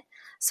judgment.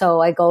 So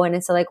I go in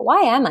and say like,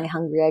 why am I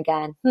hungry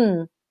again?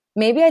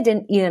 Maybe I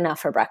didn't eat enough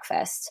for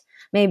breakfast.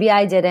 Maybe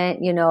I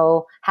didn't,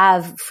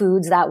 have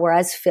foods that were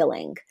as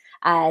filling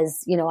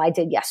as, I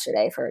did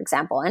yesterday, for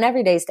example. And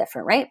every day is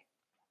different, right?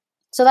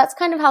 So that's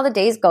kind of how the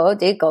day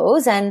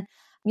goes. And,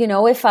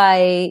 if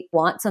I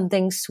want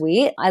something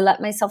sweet, I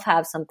let myself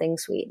have something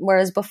sweet.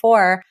 Whereas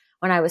before,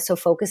 when I was so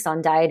focused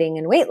on dieting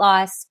and weight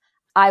loss,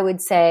 I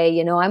would say,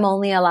 I'm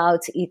only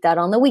allowed to eat that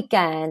on the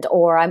weekend,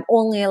 or I'm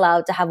only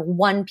allowed to have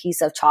one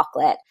piece of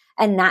chocolate.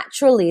 And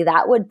naturally,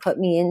 that would put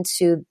me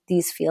into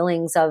these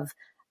feelings of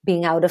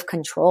being out of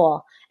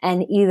control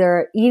and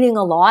either eating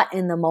a lot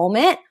in the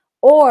moment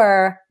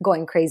or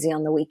going crazy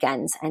on the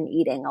weekends and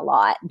eating a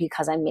lot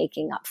because I'm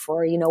making up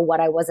for, what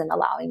I wasn't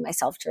allowing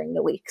myself during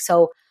the week.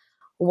 So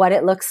what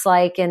it looks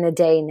like in a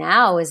day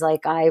now is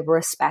like I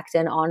respect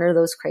and honor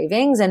those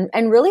cravings and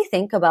really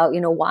think about,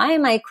 why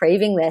am I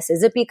craving this?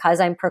 Is it because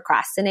I'm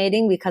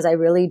procrastinating because I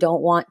really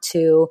don't want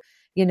to,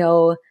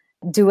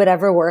 do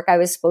whatever work I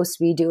was supposed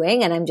to be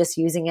doing and I'm just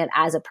using it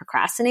as a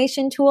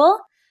procrastination tool?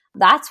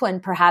 That's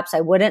when perhaps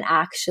I wouldn't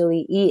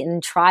actually eat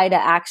and try to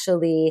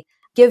actually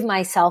give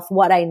myself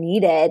what I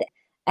needed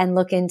and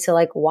look into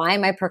like, why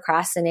am I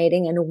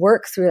procrastinating, and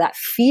work through that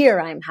fear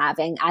I'm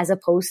having, as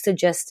opposed to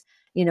just,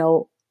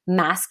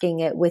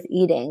 masking it with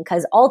eating.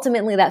 Because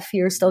ultimately that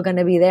fear is still going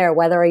to be there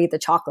whether I eat the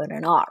chocolate or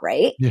not,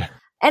 right? Yeah.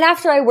 And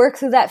after I work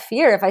through that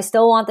fear, if I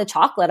still want the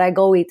chocolate, I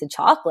go eat the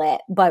chocolate.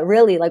 But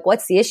really, like,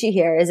 what's the issue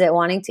here? Is it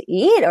wanting to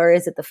eat, or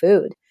is it the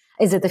food?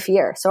 Is it the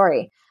fear?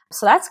 Sorry.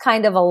 So that's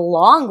kind of a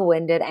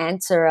long-winded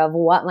answer of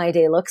what my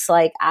day looks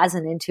like as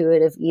an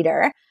intuitive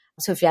eater.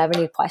 So if you have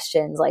any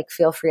questions, like,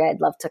 feel free.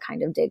 I'd love to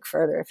kind of dig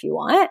further if you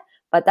want.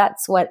 But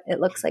that's what it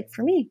looks like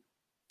for me.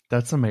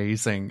 That's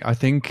amazing. I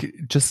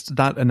think just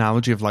that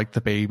analogy of like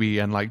the baby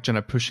and like,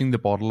 pushing the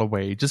bottle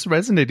away just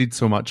resonated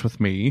so much with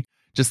me.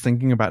 just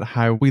thinking about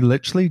how we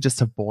literally just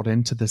have bought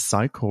into this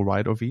cycle,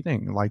 right, of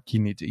eating. Like, you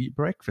need to eat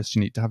breakfast,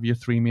 you need to have your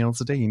 3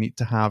 meals a day, you need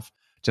to have,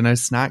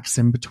 snacks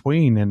in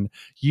between. And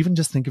you even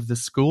just think of the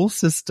school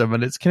system,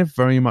 and it's kind of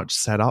very much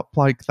set up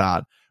like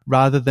that,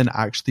 rather than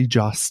actually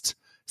just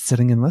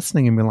sitting and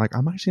listening and being like,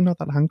 I'm actually not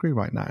that hungry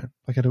right now.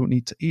 Like, I don't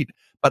need to eat.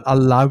 But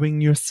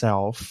allowing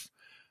yourself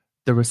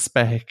the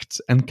respect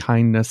and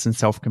kindness and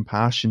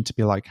self-compassion to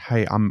be like,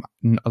 hey, I'm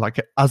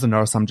like, as a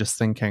nurse, I'm just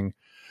thinking,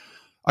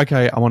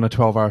 okay, I'm on a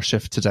 12-hour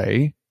shift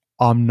today.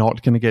 I'm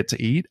not going to get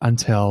to eat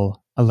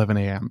until 11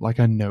 a.m. Like,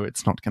 I know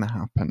it's not going to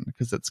happen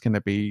because it's going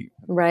to be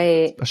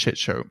right a shit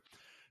show.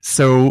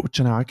 So,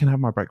 I can have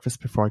my breakfast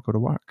before I go to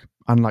work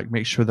and like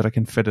make sure that I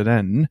can fit it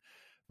in.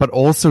 But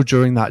also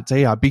during that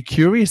day, I'd be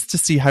curious to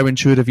see how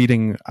intuitive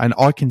eating, and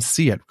I can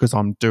see it because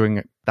I'm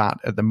doing that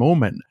at the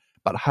moment,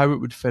 but how it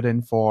would fit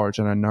in for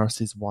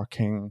nurses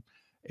working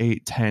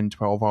 8, 10,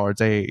 12-hour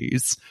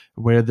days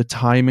where the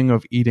timing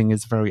of eating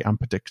is very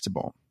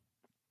unpredictable.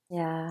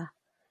 Yeah.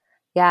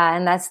 Yeah.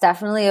 And that's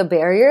definitely a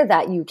barrier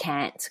that you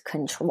can't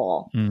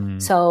control.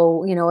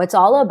 So, it's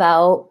all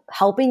about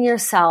helping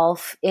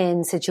yourself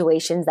in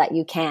situations that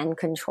you can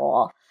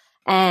control.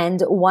 And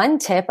one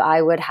tip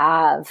I would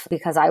have,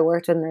 because I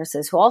worked with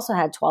nurses who also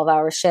had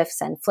 12-hour shifts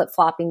and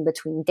flip-flopping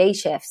between day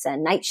shifts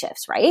and night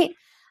shifts, right?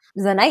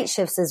 The night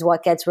shifts is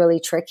what gets really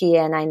tricky.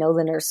 And I know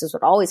the nurses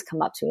would always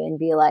come up to me and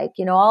be like,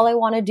 all I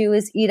want to do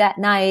is eat at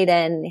night,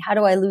 and how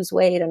do I lose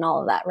weight and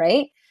all of that,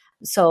 right?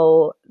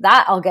 So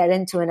that I'll get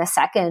into in a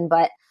second.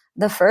 But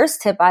the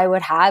first tip I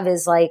would have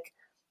is like,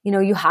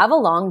 you have a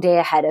long day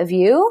ahead of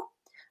you.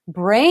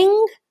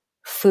 Bring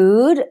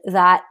food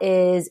that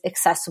is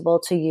accessible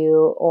to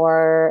you,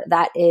 or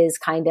that is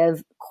kind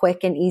of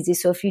quick and easy.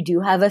 So if you do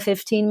have a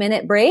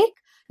 15-minute break,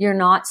 you're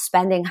not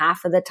spending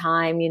half of the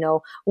time,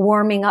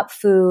 warming up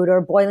food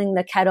or boiling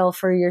the kettle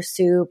for your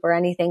soup or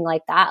anything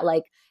like that.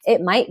 Like,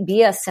 it might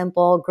be a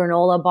simple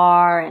granola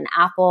bar, an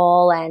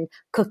apple, and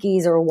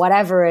cookies or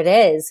whatever it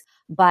is,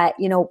 but,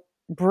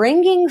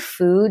 bringing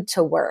food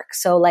to work.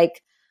 So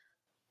like,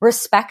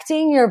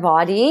 respecting your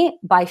body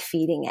by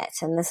feeding it.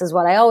 And this is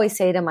what I always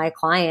say to my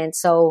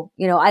clients. So,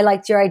 I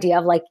liked your idea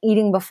of like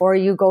eating before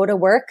you go to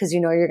work because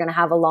you're going to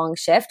have a long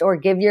shift, or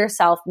give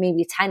yourself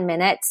maybe 10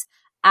 minutes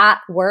at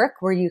work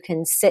where you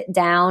can sit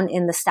down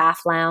in the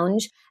staff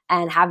lounge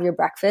and have your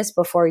breakfast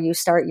before you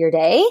start your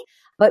day.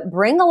 But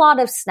bring a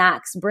lot of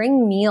snacks,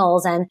 bring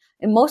meals, and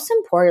most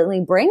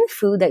importantly, bring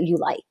food that you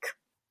like.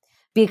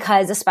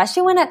 Because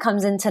especially when it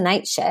comes into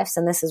night shifts,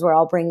 and this is where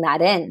I'll bring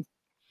that in,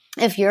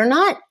 if you're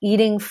not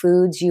eating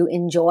foods you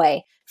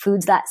enjoy,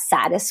 foods that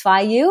satisfy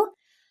you,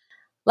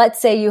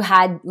 let's say you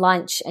had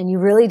lunch and you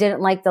really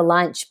didn't like the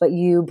lunch, but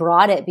you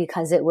brought it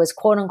because it was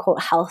quote unquote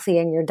healthy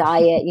and your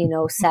diet,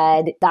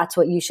 said that's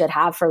what you should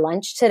have for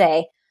lunch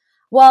today.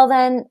 Well,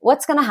 then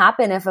what's going to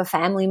happen if a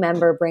family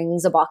member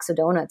brings a box of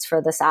donuts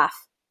for the staff,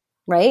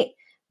 right?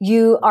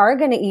 You are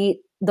going to eat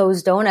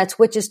those donuts,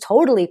 which is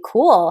totally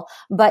cool,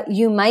 but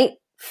you might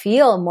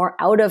feel more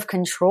out of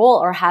control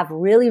or have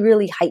really,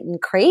 really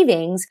heightened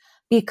cravings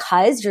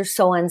because you're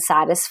so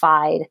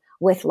unsatisfied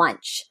with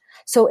lunch.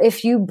 So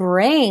if you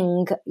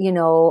bring,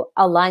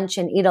 a lunch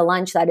and eat a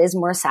lunch that is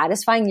more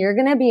satisfying, you're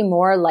going to be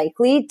more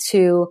likely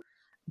to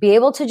be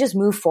able to just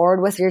move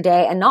forward with your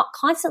day and not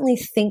constantly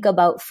think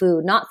about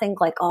food, not think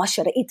like, oh,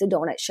 should I eat the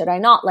donut? Should I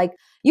not? Like,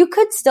 you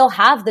could still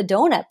have the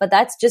donut, but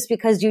that's just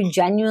because you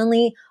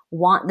genuinely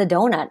want the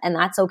donut, and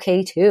that's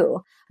okay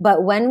too.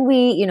 But when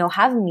we,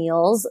 have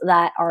meals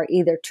that are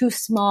either too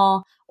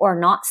small or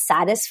not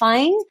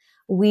satisfying,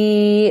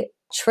 we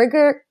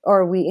trigger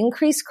or we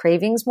increase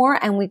cravings more,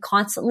 and we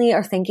constantly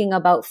are thinking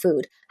about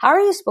food. How are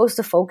you supposed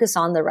to focus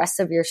on the rest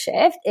of your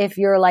shift if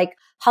you're like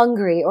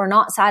hungry or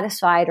not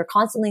satisfied or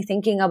constantly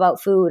thinking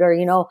about food,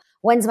 or,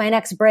 when's my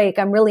next break?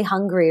 I'm really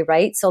hungry,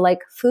 right? So like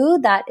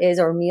food that is,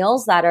 or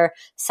meals that are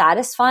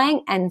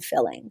satisfying and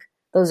filling.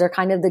 Those are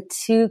kind of the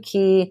two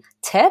key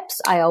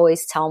tips I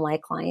always tell my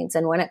clients.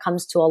 And when it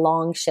comes to a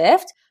long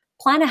shift,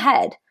 plan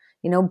ahead.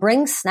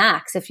 Bring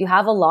snacks. If you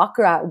have a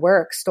locker at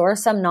work, store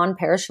some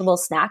non-perishable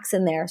snacks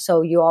in there,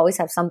 so you always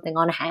have something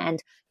on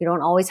hand. You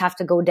don't always have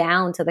to go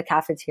down to the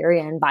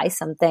cafeteria and buy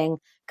something,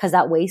 because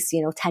that wastes,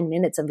 10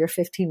 minutes of your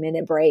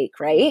 15-minute break,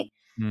 right?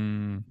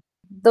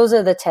 Those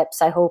are the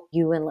tips I hope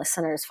you and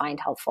listeners find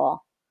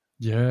helpful.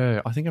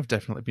 Yeah, I think I've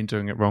definitely been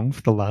doing it wrong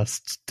for the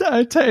last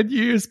 10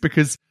 years,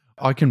 because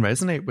I can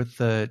resonate with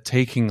the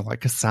taking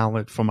like a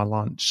salad for my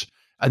lunch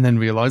and then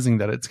realizing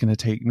that it's going to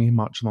take me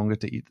much longer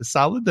to eat the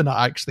salad than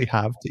I actually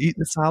have to eat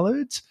the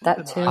salad.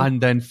 That too.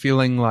 And then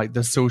feeling like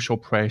the social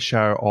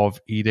pressure of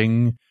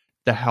eating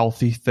the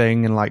healthy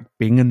thing and like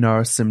being a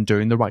nurse and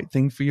doing the right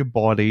thing for your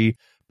body.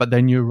 But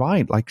then you're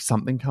right, like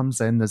something comes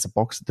in, there's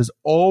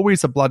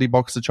always a bloody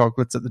box of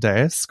chocolates at the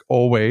desk,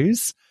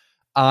 always.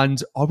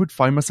 And I would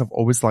find myself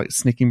always like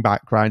sneaking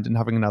back around and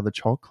having another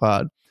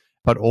chocolate,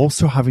 but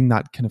also having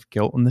that kind of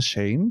guilt and the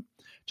shame.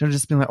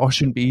 Just being like, oh, I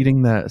shouldn't be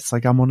eating this.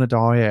 Like, I'm on a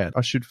diet.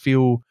 I should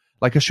feel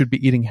like I should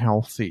be eating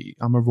healthy.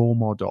 I'm a role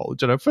model.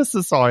 For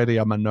society,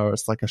 I'm a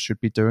nurse. Like, I should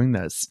be doing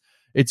this.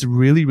 it's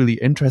really, really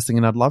interesting.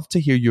 And I'd love to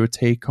hear your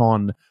take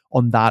on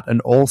that.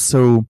 And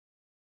also,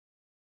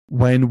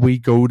 when we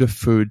go to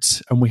food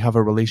and we have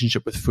a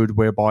relationship with food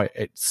whereby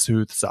it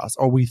soothes us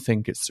or we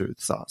think it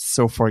soothes us.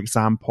 So for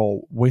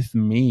example, with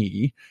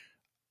me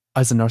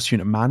as a nurse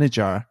unit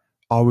manager,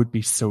 I would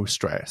be so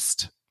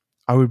stressed.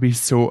 I would be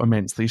so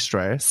immensely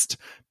stressed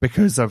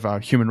because of a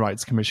Human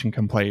Rights Commission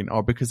complaint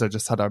or because I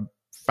just had a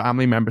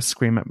family member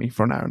scream at me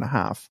for an hour and a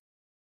half.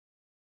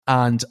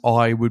 And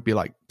I would be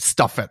like,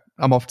 stuff it.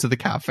 I'm off to the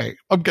cafe.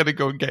 I'm going to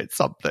go and get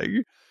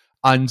something.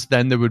 And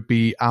then there would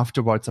be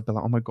afterwards, I'd be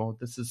like, oh my God,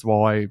 this is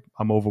why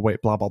I'm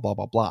overweight, blah, blah, blah,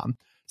 blah, blah.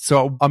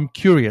 So I'm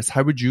curious,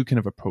 how would you kind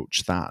of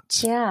approach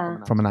that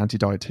from an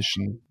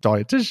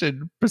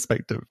anti-dietitian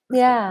perspective?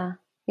 Yeah.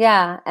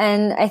 Yeah.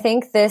 And I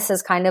think this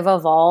has kind of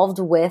evolved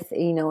with,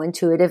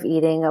 intuitive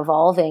eating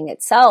evolving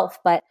itself.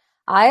 But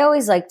I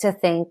always like to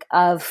think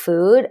of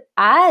food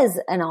as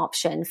an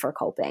option for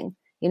coping.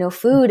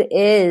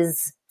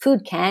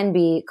 Food can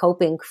be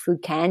coping,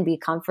 food can be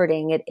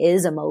comforting, it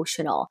is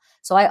emotional.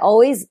 So I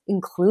always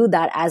include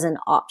that as an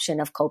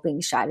option of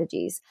coping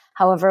strategies.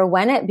 However,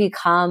 when it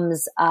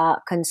becomes a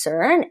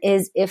concern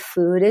is if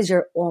food is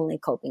your only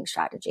coping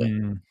strategy.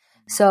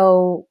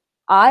 So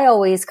I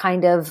always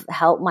kind of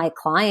help my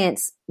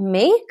clients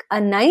make a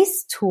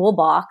nice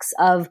toolbox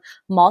of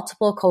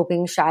multiple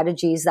coping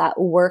strategies that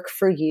work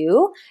for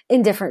you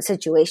in different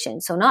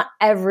situations. So not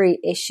every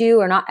issue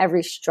or not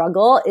every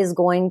struggle is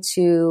going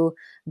to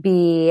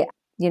be,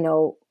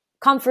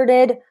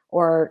 comforted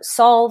or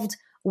solved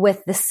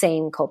with the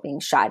same coping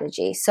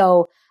strategy.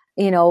 So,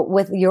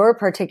 with your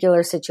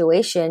particular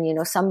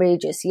situation, somebody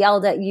just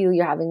yelled at you,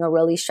 you're having a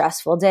really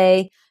stressful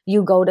day,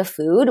 you go to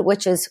food,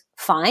 which is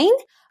fine,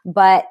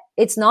 but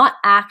it's not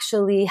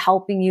actually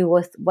helping you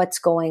with what's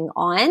going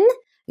on.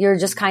 You're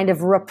just kind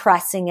of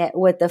repressing it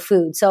with the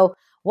food. So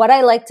what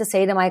I like to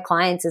say to my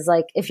clients is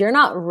like, if you're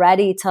not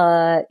ready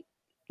to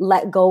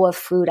let go of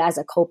food as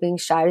a coping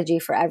strategy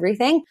for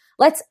everything,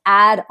 let's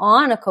add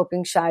on a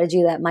coping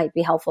strategy that might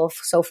be helpful.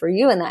 So for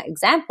you in that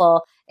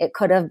example, it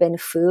could have been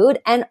food.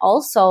 And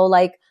also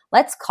like,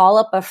 let's call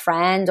up a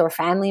friend or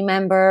family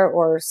member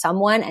or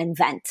someone and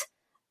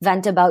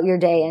vent about your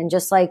day. And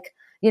just like,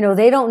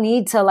 they don't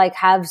need to like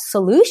have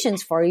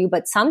solutions for you,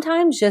 but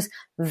sometimes just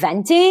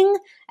venting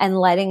and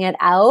letting it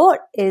out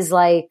is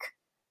like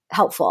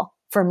helpful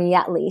for me,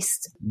 at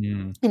least.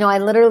 I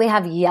literally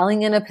have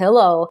yelling in a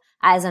pillow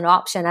as an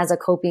option, as a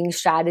coping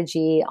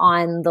strategy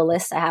on the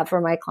list I have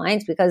for my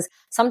clients, because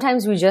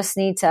sometimes we just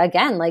need to,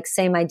 again, like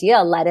same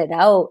idea, let it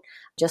out,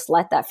 just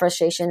let that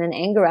frustration and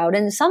anger out.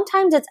 And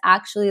sometimes it's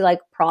actually like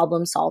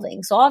problem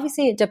solving. So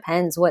obviously it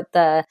depends what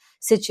the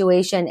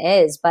situation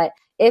is, but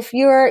if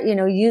you're,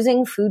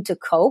 using food to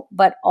cope,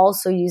 but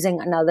also using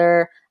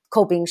another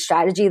coping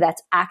strategy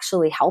that's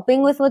actually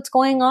helping with what's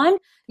going on,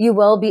 you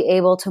will be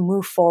able to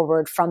move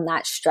forward from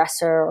that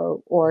stressor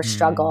or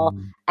struggle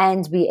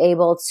and be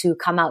able to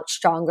come out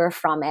stronger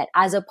from it,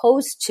 as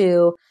opposed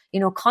to,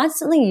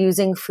 constantly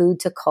using food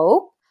to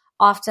cope.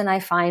 Often I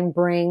find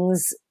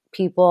brings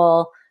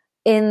people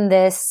in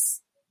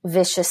this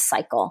vicious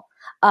cycle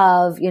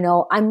of,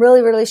 I'm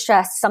really, really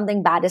stressed.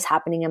 Something bad is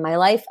happening in my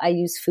life. I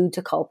use food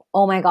to cope.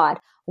 Oh my God.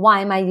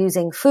 Why am I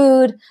using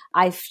food?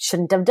 I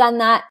shouldn't have done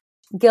that.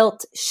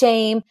 Guilt,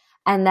 shame,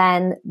 and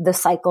then the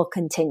cycle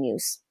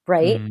continues,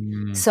 right?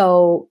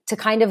 So to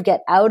kind of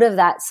get out of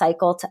that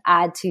cycle, to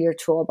add to your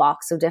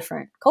toolbox of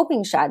different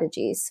coping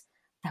strategies.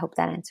 I hope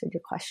that answered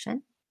your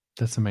question.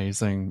 That's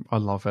amazing. I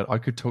love it. I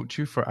could talk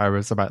to you for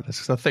hours about this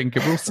because I think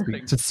it will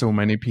speak to so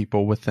many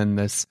people within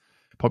this.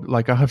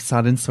 Like I have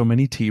sat in so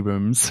many tea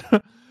rooms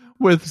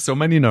with so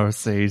many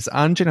nurses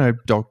and,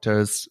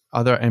 doctors,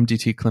 other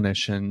MDT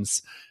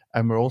clinicians,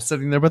 and we're all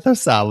sitting there with our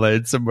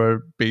salads and we're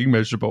being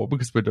miserable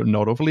because we're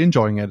not overly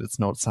enjoying it. It's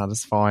not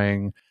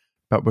satisfying,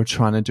 but we're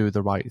trying to do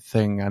the right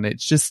thing. And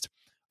it's just,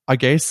 I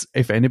guess,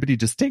 if anybody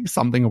just takes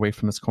something away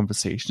from this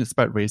conversation, it's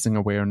about raising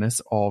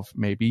awareness of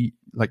maybe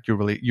like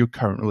your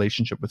current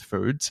relationship with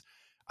food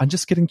and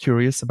just getting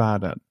curious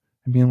about it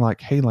and being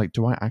like, hey, like,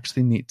 do I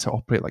actually need to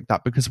operate like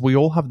that? Because we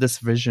all have this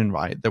vision,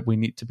 right, that we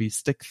need to be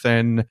stick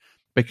thin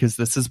because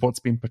this is what's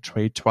been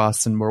portrayed to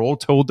us. And we're all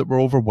told that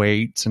we're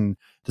overweight and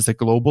there's a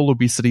global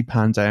obesity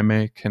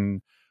pandemic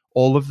and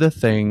all of the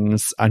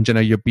things. And,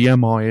 your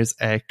BMI is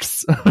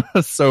X.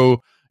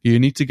 So you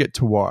need to get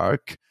to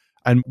work.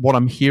 And what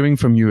I'm hearing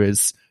from you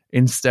is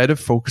instead of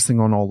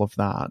focusing on all of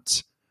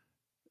that,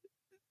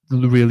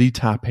 really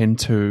tap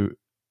into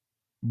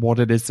what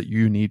it is that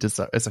you need as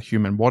a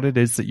human, what it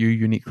is that you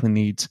uniquely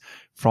need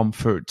from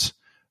food,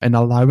 and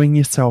allowing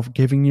yourself,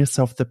 giving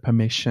yourself the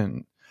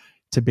permission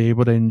to be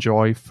able to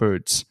enjoy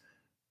food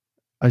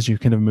as you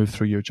kind of move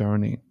through your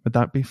journey. Would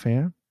that be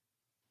fair?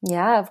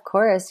 Yeah, of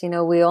course.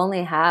 We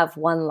only have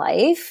one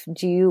life.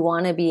 Do you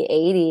want to be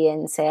 80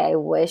 and say, I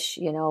wish,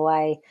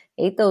 I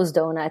ate those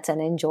donuts and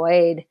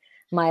enjoyed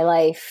my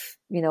life,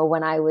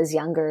 when I was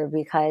younger,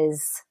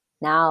 because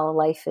now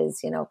life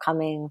is,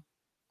 coming,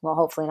 well,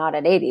 hopefully not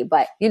at 80,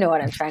 but you know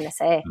what I'm trying to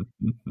say.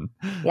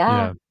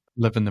 Yeah.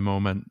 Live in the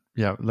moment.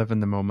 Yeah, live in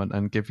the moment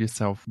and give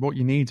yourself what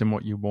you need and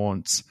what you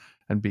want,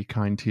 and be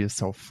kind to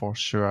yourself for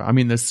sure. I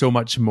mean, there's so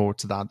much more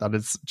to that. That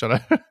is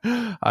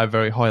a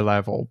very high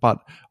level, but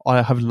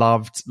I have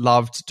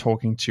loved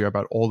talking to you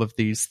about all of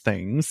these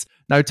things.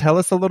 Now, tell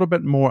us a little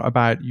bit more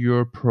about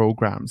your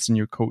programs and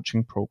your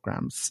coaching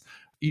programs.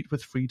 Eat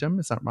with Freedom,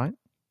 is that right?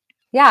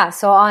 Yeah.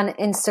 So on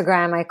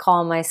Instagram, I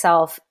call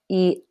myself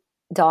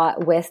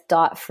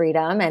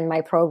eat.with.freedom, and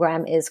my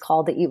program is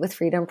called the Eat with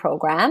Freedom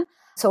program.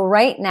 So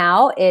right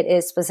now it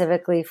is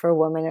specifically for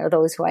women or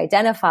those who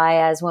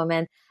identify as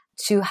women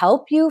to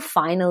help you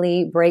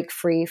finally break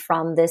free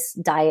from this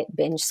diet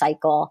binge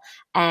cycle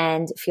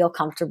and feel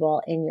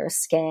comfortable in your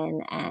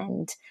skin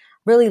and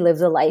really live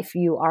the life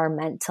you are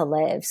meant to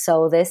live.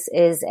 So this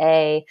is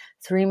a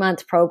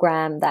 3-month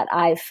program that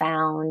I've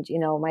found,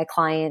 my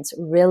clients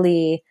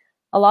really,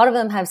 a lot of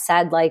them have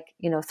said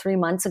 3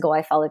 months ago,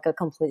 I felt like a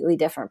completely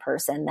different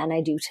person than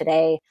I do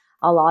today.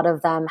 A lot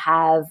of them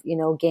have,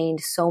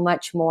 gained so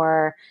much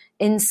more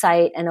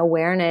insight and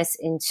awareness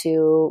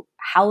into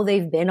how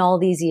they've been all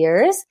these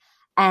years.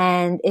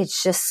 And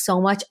it's just so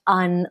much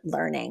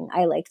unlearning,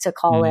 I like to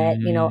call it,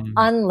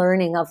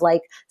 unlearning of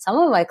some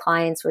of my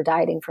clients were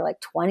dieting for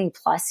 20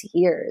 plus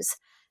years.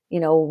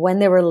 When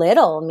they were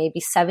little, maybe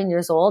 7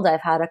 years old,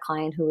 I've had a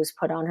client who was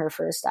put on her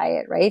first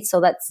diet, right?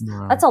 So that's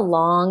a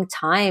long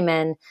time.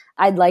 And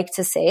I'd like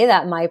to say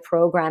that my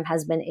program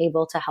has been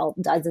able to help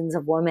dozens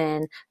of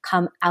women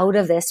come out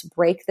of this,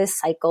 break this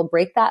cycle,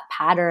 break that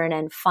pattern,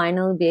 and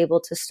finally be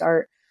able to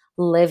start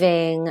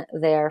living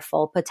their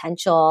full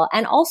potential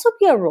and also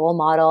be a role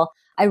model.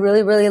 I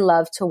really, really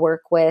love to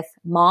work with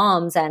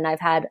moms, and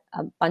I've had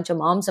a bunch of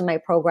moms in my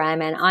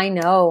program, and I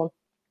know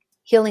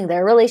healing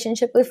their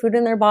relationship with food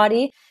in their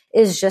body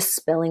is just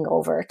spilling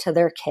over to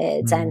their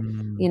kids.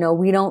 And,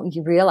 we don't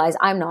realize,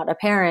 I'm not a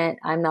parent,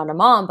 I'm not a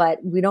mom, but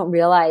we don't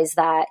realize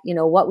that,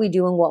 what we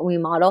do and what we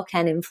model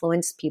can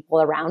influence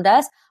people around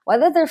us,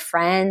 whether they're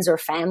friends or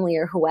family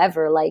or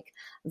whoever,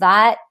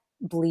 that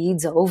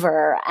bleeds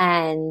over.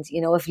 And,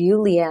 if you,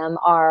 Liam,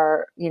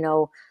 are,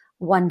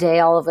 one day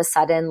all of a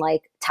sudden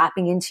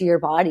tapping into your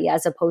body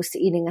as opposed to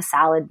eating a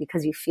salad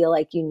because you feel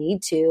like you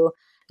need to,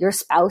 your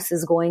spouse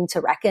is going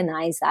to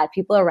recognize that.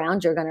 People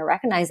around you are going to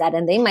recognize that.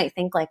 And they might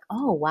think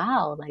oh,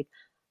 wow,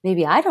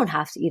 maybe I don't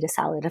have to eat a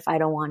salad if I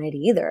don't want it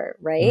either.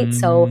 Right.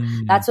 So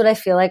that's what I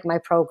feel like my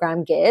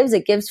program gives.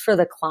 It gives for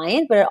the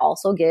client, but it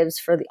also gives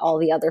for all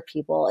the other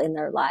people in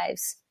their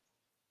lives.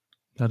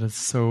 That is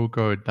so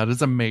good. That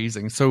is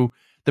amazing. So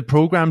the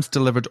program's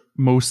delivered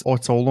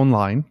it's all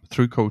online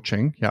through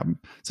coaching. Yeah.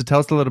 So tell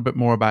us a little bit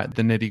more about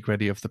the nitty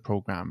gritty of the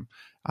program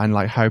and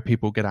how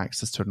people get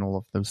access to it and all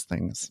of those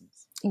things.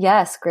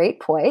 Yes,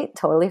 great point.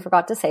 Totally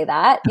forgot to say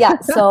that. Yeah,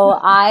 so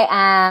I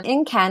am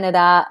in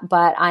Canada,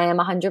 but I am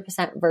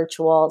 100%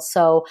 virtual.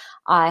 So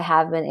I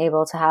have been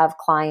able to have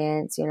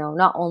clients,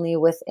 not only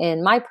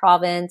within my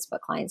province,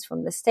 but clients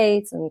from the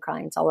States and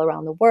clients all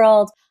around the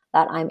world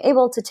that I'm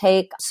able to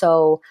take.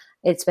 So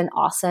it's been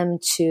awesome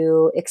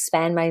to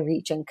expand my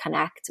reach and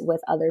connect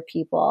with other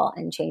people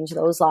and change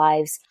those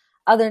lives.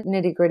 Other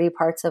nitty-gritty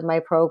parts of my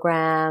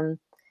program,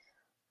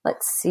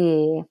 let's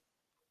see.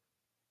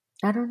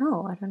 I don't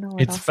know.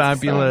 It's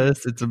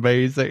fabulous. It's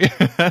amazing.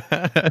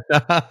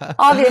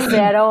 Obviously,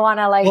 I don't want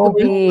to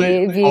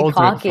be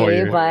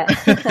cocky, but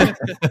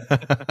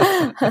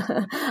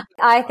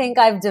I think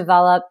I've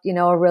developed,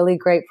 a really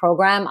great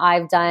program.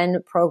 I've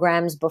done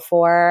programs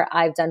before.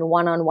 I've done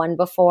one-on-one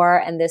before,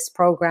 and this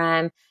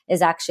program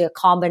is actually a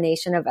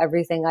combination of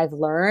everything I've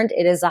learned.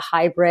 It is a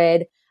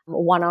hybrid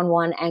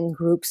one-on-one and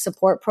group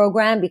support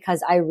program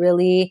because I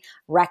really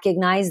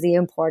recognize the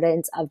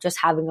importance of just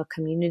having a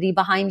community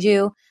behind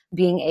you,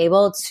 being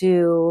able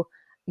to,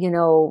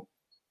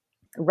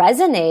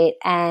 resonate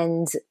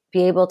and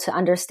be able to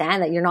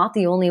understand that you're not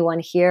the only one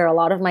here. A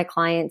lot of my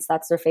clients,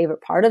 that's their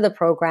favorite part of the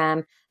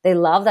program. They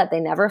love that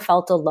they never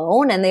felt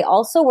alone. And they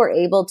also were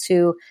able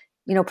to,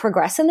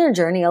 progress in their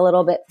journey a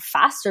little bit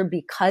faster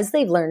because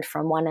they've learned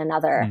from one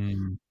another.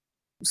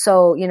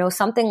 So,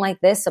 something like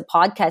this, a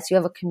podcast, you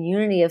have a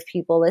community of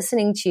people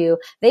listening to you.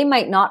 They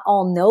might not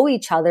all know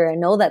each other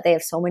and know that they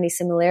have so many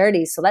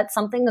similarities. So that's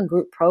something a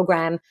group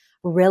program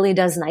really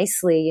does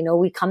nicely.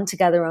 We come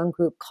together on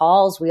group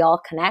calls, we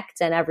all connect,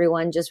 and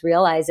everyone just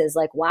realizes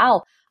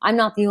wow, I'm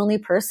not the only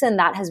person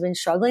that has been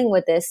struggling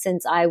with this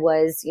since I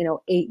was,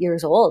 8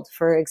 years old,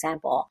 for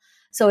example.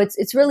 So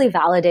it's really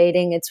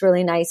validating. It's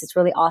really nice. It's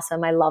really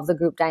awesome. I love the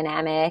group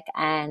dynamic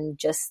and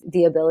just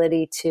the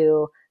ability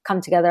to come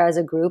together as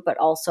a group, but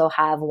also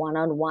have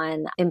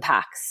one-on-one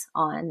impacts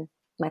on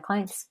my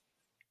clients.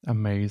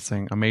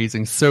 Amazing.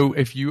 Amazing. So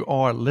if you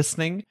are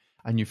listening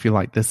and you feel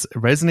like this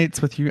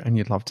resonates with you and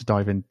you'd love to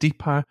dive in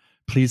deeper,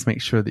 please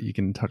make sure that you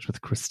get in touch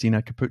with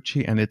Cristina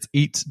Capucci, and it's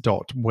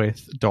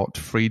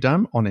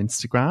eat.with.freedom on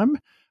Instagram.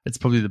 It's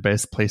probably the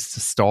best place to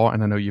start.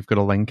 And I know you've got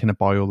a link and a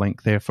bio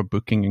link there for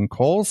booking and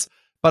calls,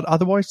 but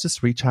otherwise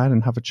just reach out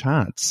and have a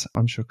chat.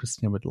 I'm sure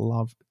Cristina would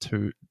love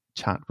to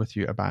chat with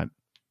you about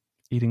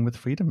eating with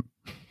freedom.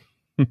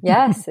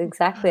 Yes,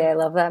 exactly. I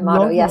love that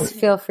motto. Yes,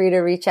 feel free to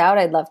reach out.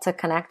 I'd love to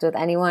connect with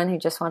anyone who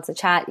just wants to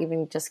chat,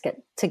 even just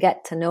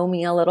get to know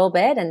me a little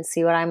bit and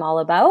see what I'm all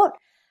about.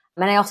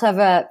 And I also have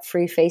a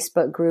free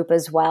Facebook group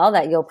as well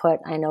that you'll put,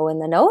 I know, in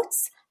the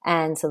notes.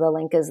 And so the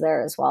link is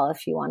there as well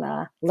if you want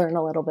to learn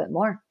a little bit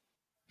more.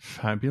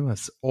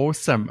 Fabulous.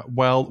 Awesome.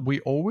 Well, we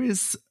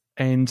always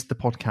end the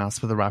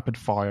podcast with a rapid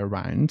fire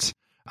round.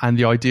 And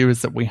the idea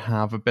is that we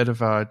have a bit of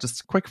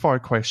just quick fire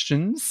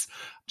questions,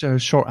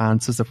 just short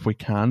answers if we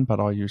can, but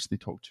I usually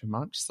talk too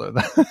much. So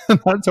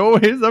that's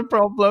always a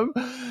problem.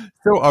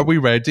 So are we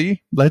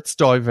ready? Let's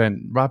dive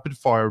in. Rapid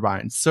fire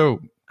round. So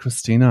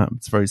Cristina,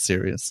 it's very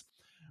serious.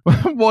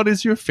 What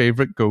is your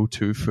favorite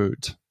go-to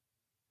food?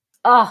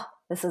 Oh,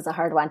 this is a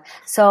hard one.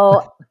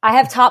 So I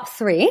have top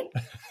 3.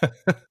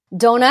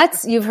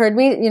 Donuts. You've heard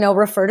me,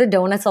 refer to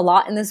donuts a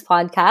lot in this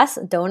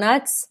podcast.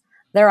 Donuts,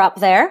 they're up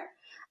there.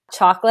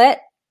 Chocolate,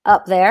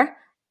 up there.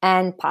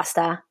 And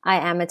pasta.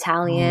 I am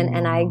Italian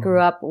and I grew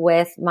up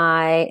with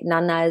my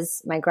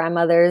nonnas, my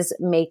grandmothers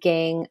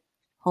making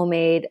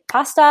homemade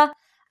pasta.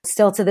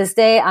 Still to this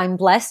day, I'm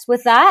blessed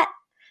with that.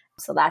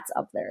 So that's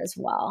up there as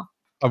well.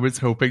 I was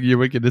hoping you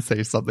were going to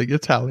say something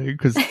Italian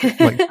because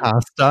like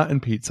pasta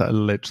and pizza are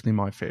literally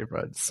my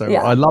favorite. So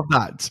yeah. I love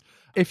that.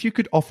 If you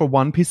could offer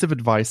one piece of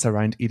advice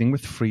around eating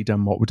with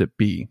freedom, what would it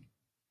be?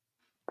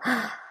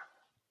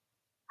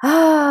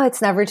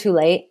 It's never too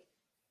late.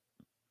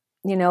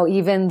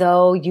 Even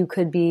though you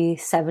could be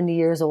 70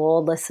 years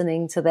old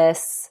listening to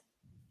this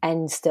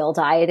and still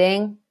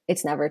dieting,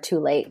 it's never too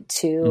late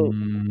to,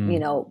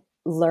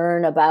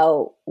 learn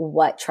about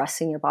what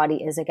trusting your body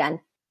is again.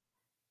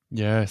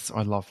 Yes,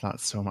 I love that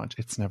so much.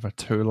 It's never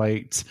too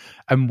late.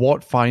 And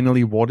what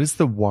is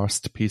the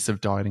worst piece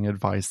of dieting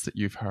advice that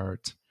you've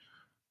heard?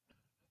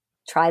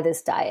 Try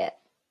this diet.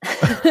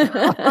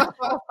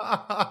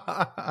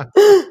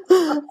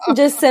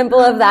 Just simple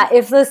of that.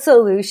 If the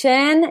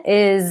solution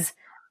is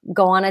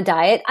go on a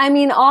diet, I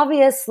mean,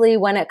 obviously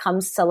when it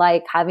comes to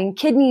like having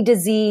kidney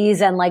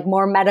disease and like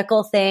more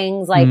medical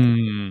things, like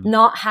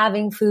not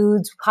having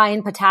foods high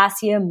in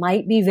potassium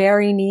might be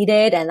very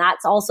needed. And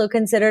that's also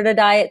considered a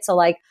diet. So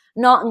like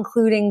not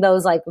including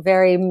those like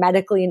very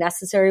medically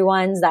necessary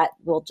ones that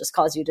will just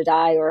cause you to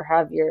die or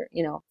have your,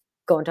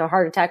 go into a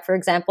heart attack, for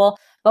example.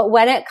 But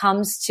when it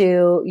comes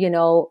to,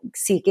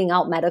 seeking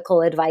out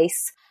medical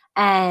advice,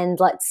 and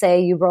let's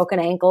say you broke an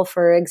ankle,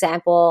 for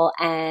example,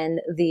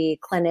 and the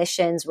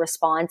clinician's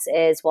response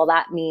is, well,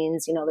 that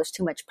means, there's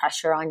too much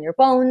pressure on your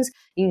bones.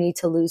 You need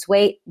to lose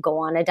weight, go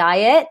on a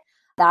diet.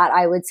 That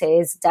I would say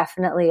is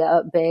definitely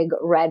a big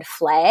red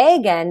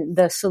flag. And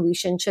the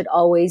solution should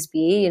always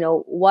be,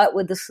 what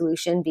would the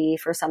solution be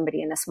for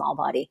somebody in a small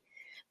body?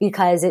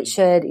 Because it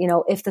should,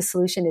 if the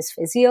solution is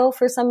physio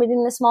for somebody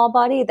in a small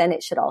body, then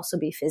it should also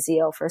be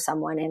physio for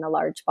someone in a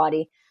large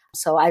body.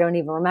 So I don't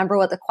even remember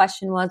what the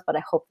question was, but I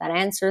hope that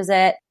answers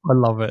it. I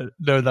love it.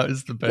 No, that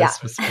is the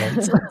best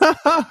response.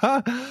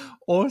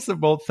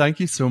 Awesome. Well, thank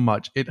you so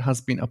much. It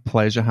has been a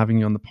pleasure having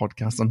you on the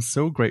podcast. I'm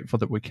so grateful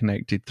that we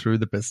connected through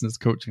the business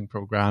coaching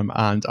program.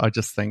 And I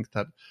just think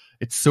that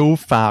it's so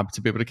fab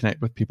to be able to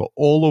connect with people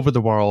all over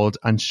the world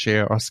and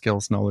share our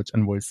skills, knowledge,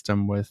 and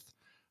wisdom with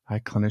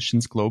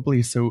clinicians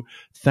globally. So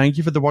thank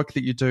you for the work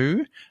that you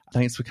do.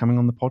 Thanks for coming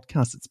on the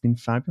podcast. It's been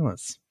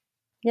fabulous.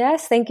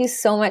 Yes, thank you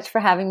so much for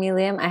having me,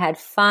 Liam. I had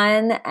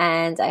fun,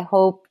 and I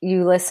hope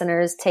you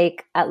listeners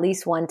take at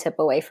least one tip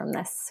away from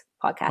this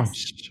podcast. I'm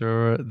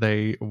sure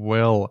they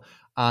will.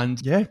 And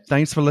yeah,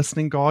 thanks for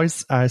listening,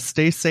 guys.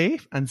 Stay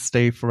safe and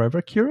stay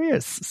forever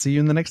curious. See you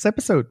in the next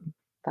episode.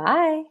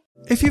 Bye.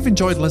 If you've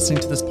enjoyed listening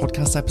to this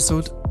podcast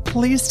episode,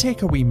 please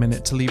take a wee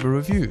minute to leave a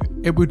review.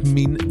 It would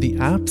mean the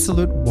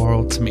absolute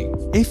world to me.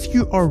 If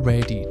you are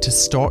ready to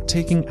start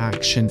taking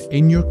action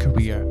in your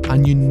career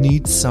and you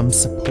need some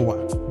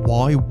support,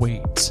 why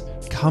wait?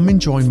 Come and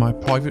join my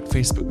private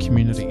Facebook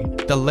community.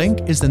 The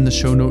link is in the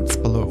show notes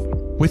below.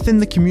 Within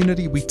the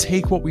community, we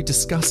take what we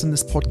discuss in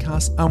this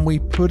podcast and we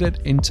put it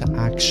into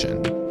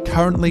action.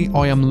 Currently,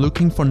 I am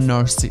looking for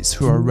nurses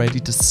who are ready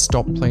to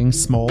stop playing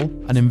small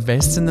and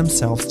invest in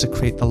themselves to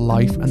create the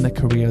life and the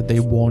career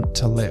they want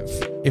to live.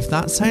 If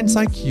that sounds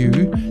like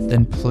you,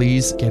 then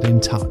please get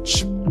in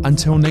touch.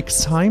 Until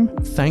next time,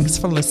 thanks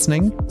for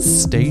listening,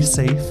 stay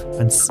safe,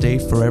 and stay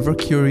forever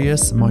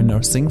curious, my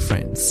nursing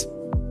friends.